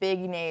 the big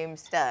name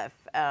stuff,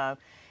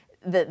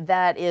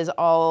 that is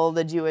all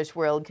the Jewish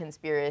world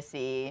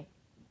conspiracy.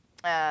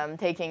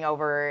 Taking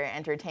over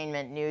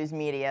entertainment, news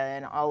media,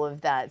 and all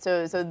of that.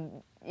 So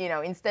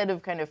instead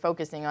of kind of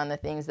focusing on the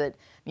things that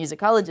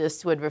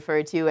musicologists would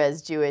refer to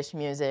as Jewish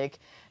music,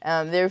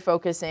 they're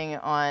focusing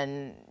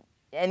on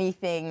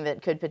anything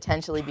that could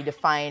potentially be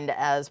defined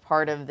as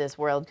part of this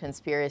world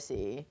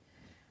conspiracy,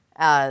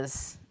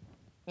 as,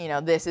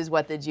 this is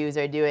what the Jews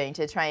are doing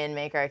to try and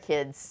make our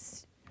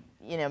kids,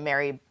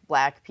 marry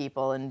black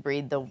people and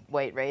breed the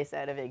white race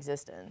out of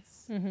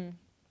existence.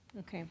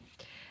 Okay.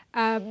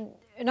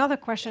 Another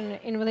question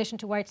in relation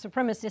to white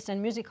supremacists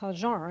and musical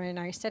genre and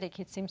aesthetic,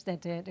 it seems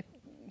that the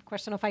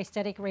question of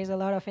aesthetic raised a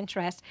lot of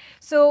interest.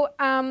 So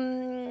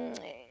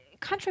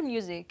country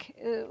music,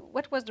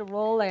 what was the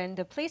role and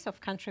the place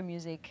of country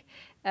music,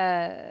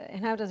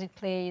 and how does it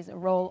play a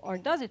role, or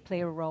does it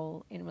play a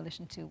role in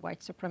relation to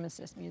white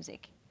supremacist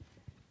music?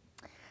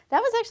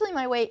 That was actually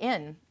my way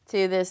in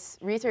to this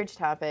research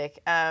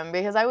topic,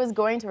 because I was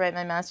going to write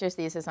my master's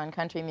thesis on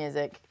country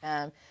music,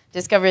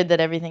 discovered that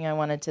everything I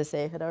wanted to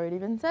say had already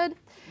been said,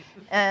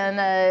 and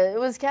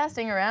was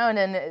casting around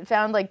and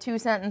found like 2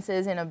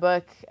 sentences in a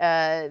book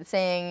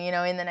saying,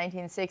 in the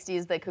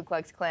 1960s the Ku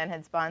Klux Klan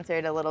had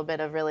sponsored a little bit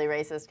of really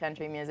racist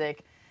country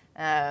music.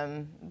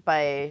 They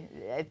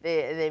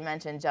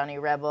mentioned Johnny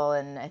Rebel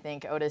and I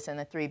think Otis and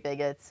the Three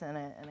Bigots and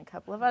a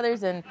couple of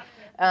others,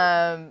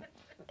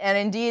 and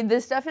indeed,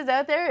 this stuff is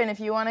out there, and if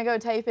you want to go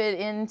type it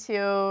into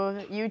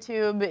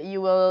YouTube,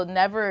 you will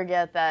never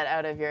get that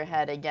out of your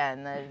head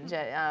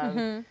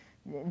again.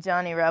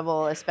 Johnny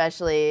Rebel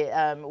especially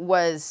he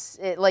was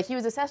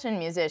a session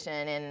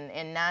musician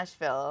in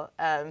Nashville,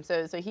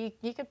 so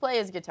he could play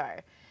his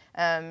guitar.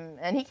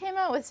 And he came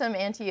out with some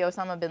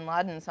anti-Osama bin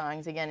Laden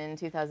songs again in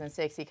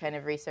 2006. He kind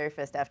of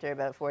resurfaced after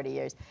about 40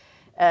 years.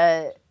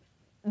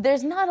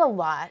 There's not a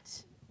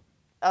lot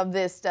of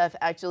this stuff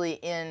actually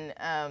in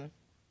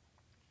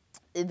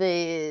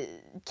the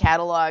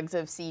catalogs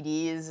of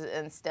CDs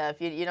and stuff.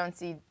 You don't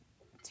see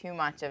too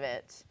much of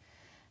it.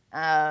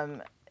 I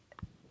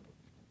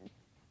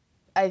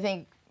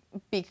think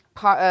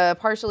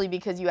partially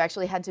because you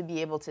actually had to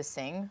be able to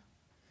sing.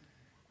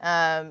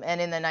 And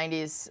in the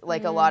 90s,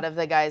 like a lot of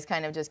the guys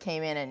kind of just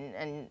came in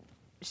and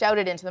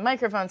shouted into the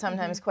microphone,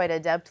 sometimes quite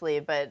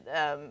adeptly, but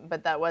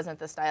that wasn't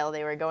the style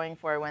they were going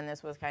for when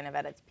this was kind of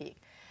at its peak.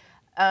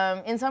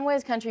 In some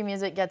ways, country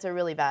music gets a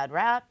really bad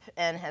rap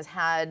and has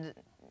had,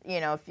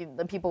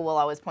 people will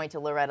always point to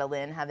Loretta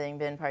Lynn having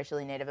been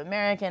partially Native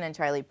American, and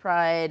Charlie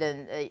Pride,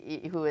 and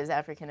who is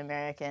African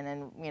American,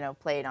 and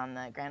played on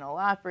the Grand Ole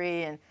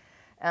Opry, and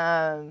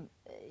and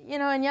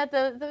yet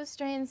those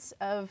strains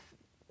of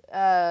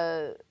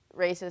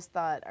racist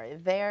thought are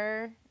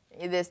there.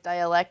 This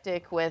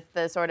dialectic with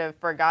the sort of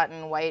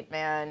forgotten white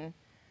man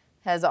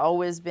has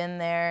always been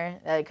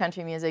there.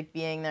 Country music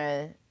being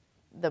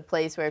the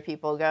place where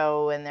people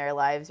go when their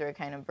lives are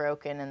kind of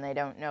broken and they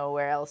don't know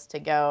where else to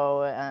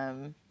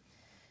go.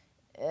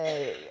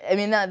 I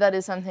mean, that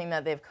is something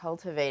that they've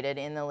cultivated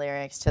in the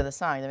lyrics to the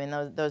songs. I mean,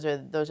 those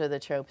are the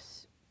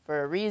tropes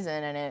for a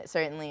reason, and it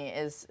certainly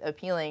is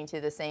appealing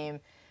to the same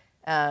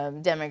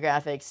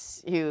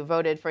demographics who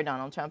voted for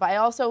Donald Trump. I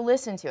also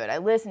listen to it. I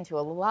listen to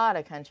a lot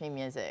of country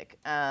music,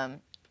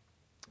 and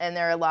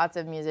there are lots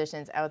of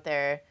musicians out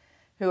there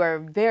who are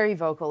very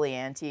vocally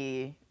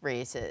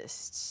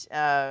anti-racist.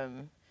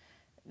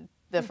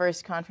 The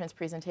first conference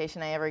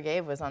presentation I ever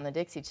gave was on the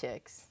Dixie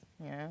Chicks,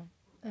 you know?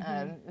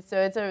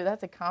 So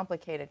that's a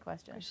complicated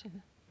question.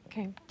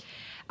 Okay.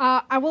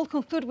 I will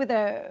conclude with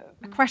a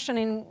question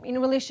in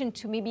relation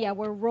to maybe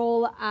our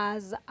role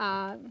as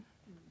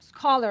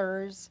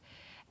scholars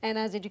and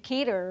as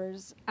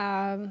educators,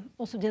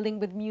 also dealing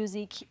with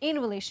music in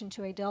relation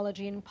to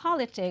ideology and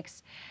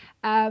politics.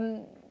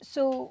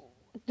 So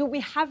do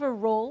we have a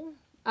role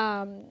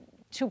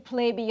to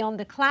play beyond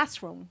the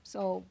classroom,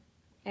 so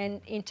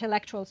an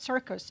intellectual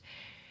circus,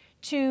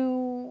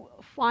 to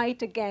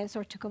fight against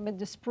or to combat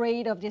the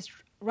spread of this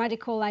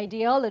radical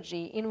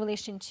ideology in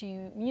relation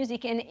to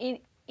music? And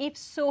if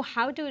so,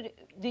 how do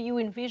you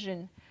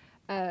envision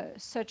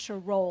such a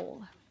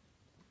role?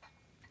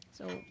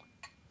 So,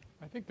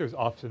 I think there's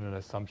often an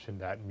assumption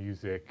that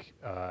music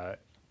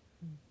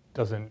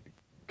doesn't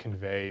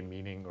convey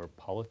meaning or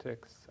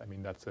politics. I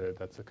mean, that's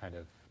a kind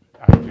of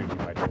attitude you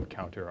might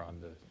encounter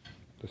on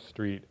the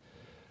street.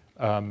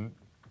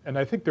 And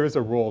I think there is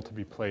a role to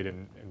be played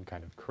in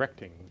kind of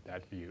correcting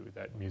that view,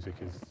 that music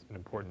is an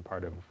important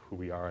part of who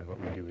we are and what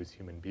we do as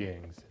human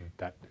beings, and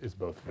that is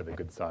both for the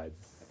good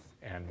sides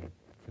and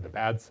for the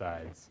bad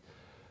sides.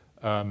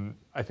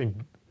 I think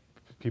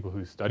people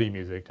who study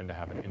music tend to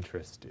have an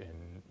interest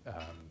in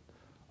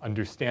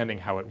understanding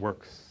how it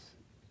works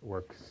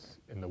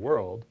in the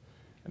world,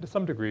 and to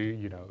some degree,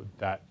 you know,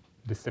 that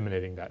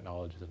disseminating that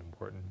knowledge is an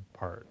important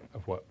part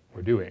of what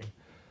we're doing.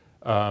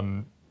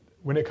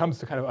 When it comes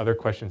to kind of other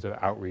questions of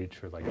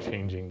outreach or like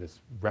changing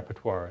this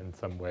repertoire in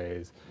some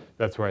ways,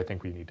 that's where I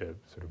think we need to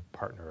sort of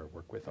partner or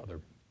work with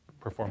other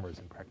performers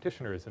and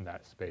practitioners in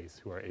that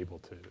space who are able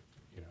to,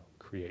 you know,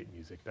 create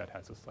music that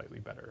has a slightly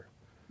better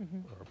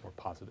or more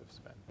positive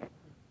spin.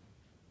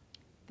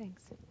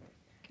 Thanks.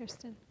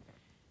 Kirsten?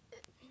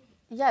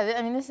 Yeah,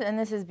 I mean, this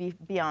is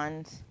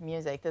beyond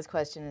music. This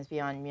question is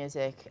beyond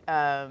music.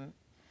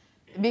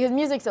 Because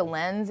music's a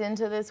lens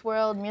into this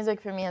world.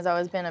 Music for me has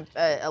always been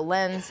a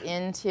lens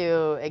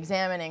into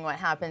examining what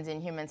happens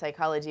in human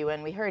psychology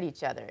when we hurt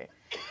each other.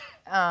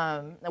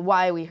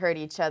 Why we hurt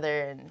each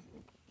other, and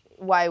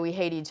why we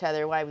hate each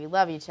other, why we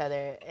love each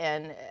other.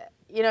 And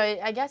you know,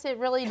 I guess it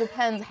really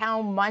depends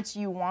how much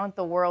you want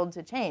the world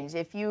to change.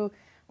 If you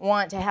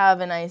want to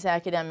have a nice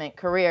academic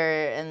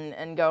career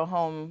and go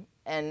home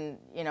and,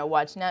 you know,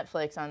 watch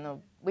Netflix on the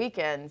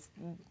weekends,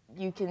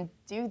 you can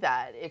do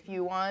that. If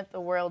you want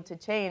the world to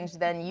change,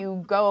 then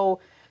you go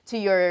to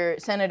your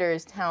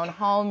senator's town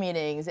hall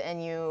meetings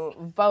and you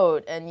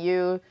vote, and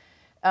you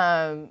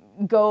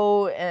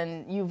go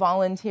and you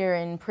volunteer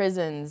in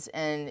prisons,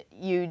 and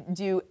you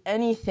do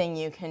anything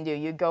you can do.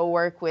 You go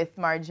work with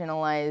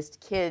marginalized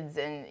kids,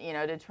 and, you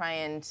know, to try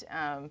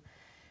and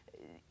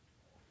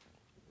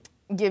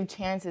give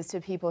chances to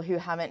people who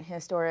haven't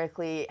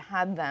historically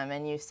had them,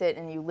 and you sit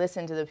and you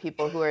listen to the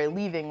people who are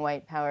leaving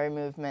white power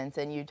movements,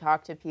 and you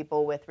talk to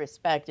people with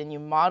respect, and you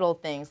model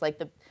things like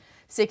the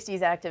 60s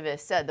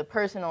activist said, the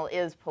personal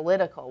is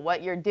political.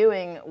 What you're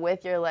doing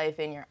with your life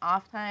in your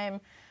off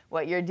time,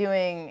 what you're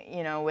doing,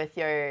 you know, with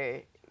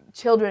your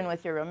children,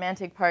 with your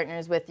romantic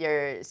partners, with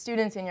your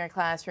students in your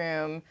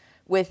classroom,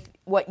 with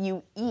what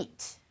you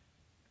eat,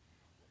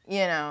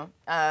 you know,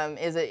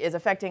 is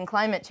affecting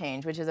climate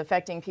change, which is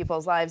affecting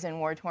people's lives in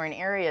war-torn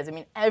areas. I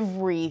mean,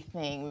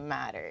 everything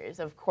matters.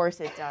 Of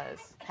course it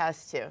does.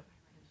 Has to.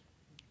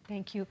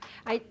 Thank you.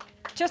 I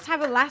just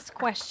have a last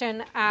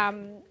question.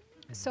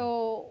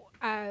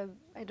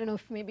 I don't know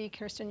if maybe,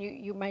 Kirsten,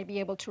 you might be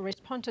able to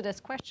respond to this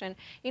question.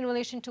 In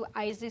relation to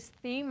ISIS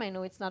theme, I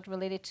know it's not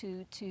related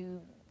to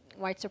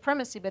white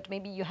supremacy, but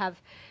maybe you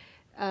have,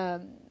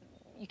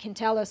 you can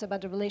tell us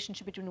about the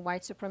relationship between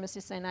white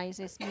supremacists and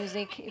ISIS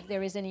music, if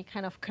there is any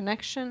kind of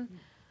connection,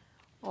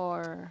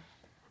 or...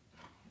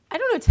 I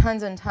don't know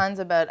tons and tons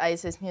about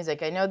ISIS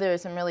music. I know there are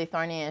some really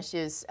thorny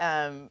issues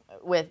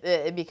with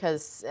it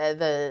because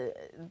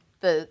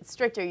the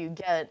stricter you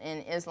get in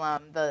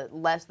Islam, the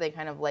less they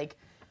kind of like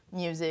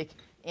music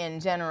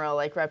in general,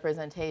 like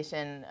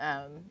representation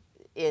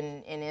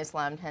in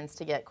Islam tends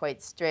to get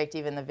quite strict.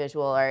 Even the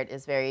visual art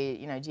is very,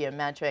 you know,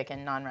 geometric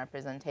and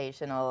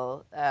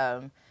non-representational,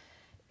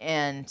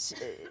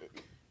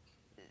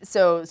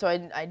 So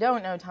I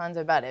don't know tons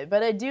about it,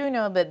 but I do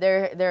know that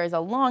there is a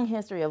long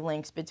history of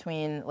links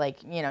between,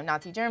 like, you know,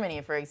 Nazi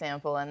Germany, for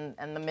example, and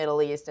the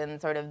Middle East,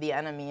 and sort of the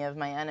enemy of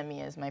my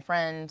enemy is my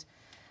friend.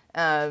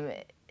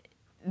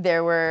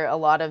 There were a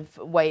lot of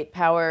white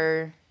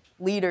power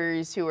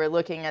leaders who were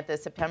looking at the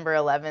September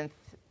 11th,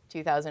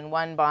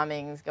 2001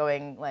 bombings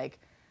going like,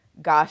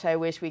 gosh, I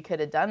wish we could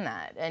have done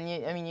that. And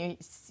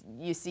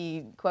you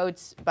see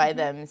quotes by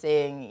them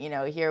saying, you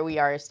know, here we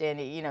are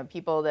standing, you know,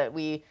 people that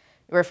we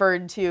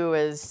referred to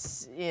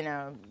as, you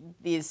know,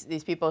 these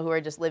people who are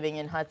just living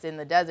in huts in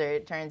the desert,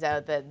 it turns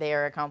out that they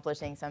are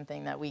accomplishing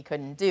something that we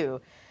couldn't do.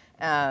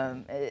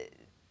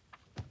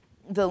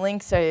 The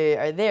links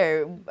are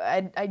there.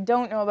 I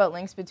don't know about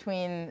links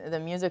between the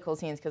musical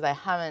scenes because I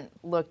haven't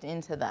looked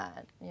into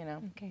that, you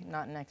know,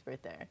 not an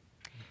expert there.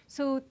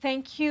 So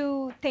thank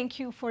you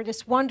for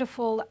this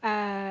wonderful,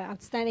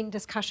 outstanding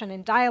discussion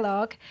and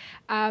dialogue.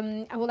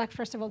 I would like,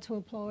 first of all, to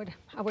applaud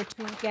our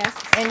two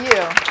guests. And you.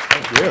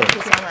 Thank you. Thank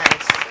you so much.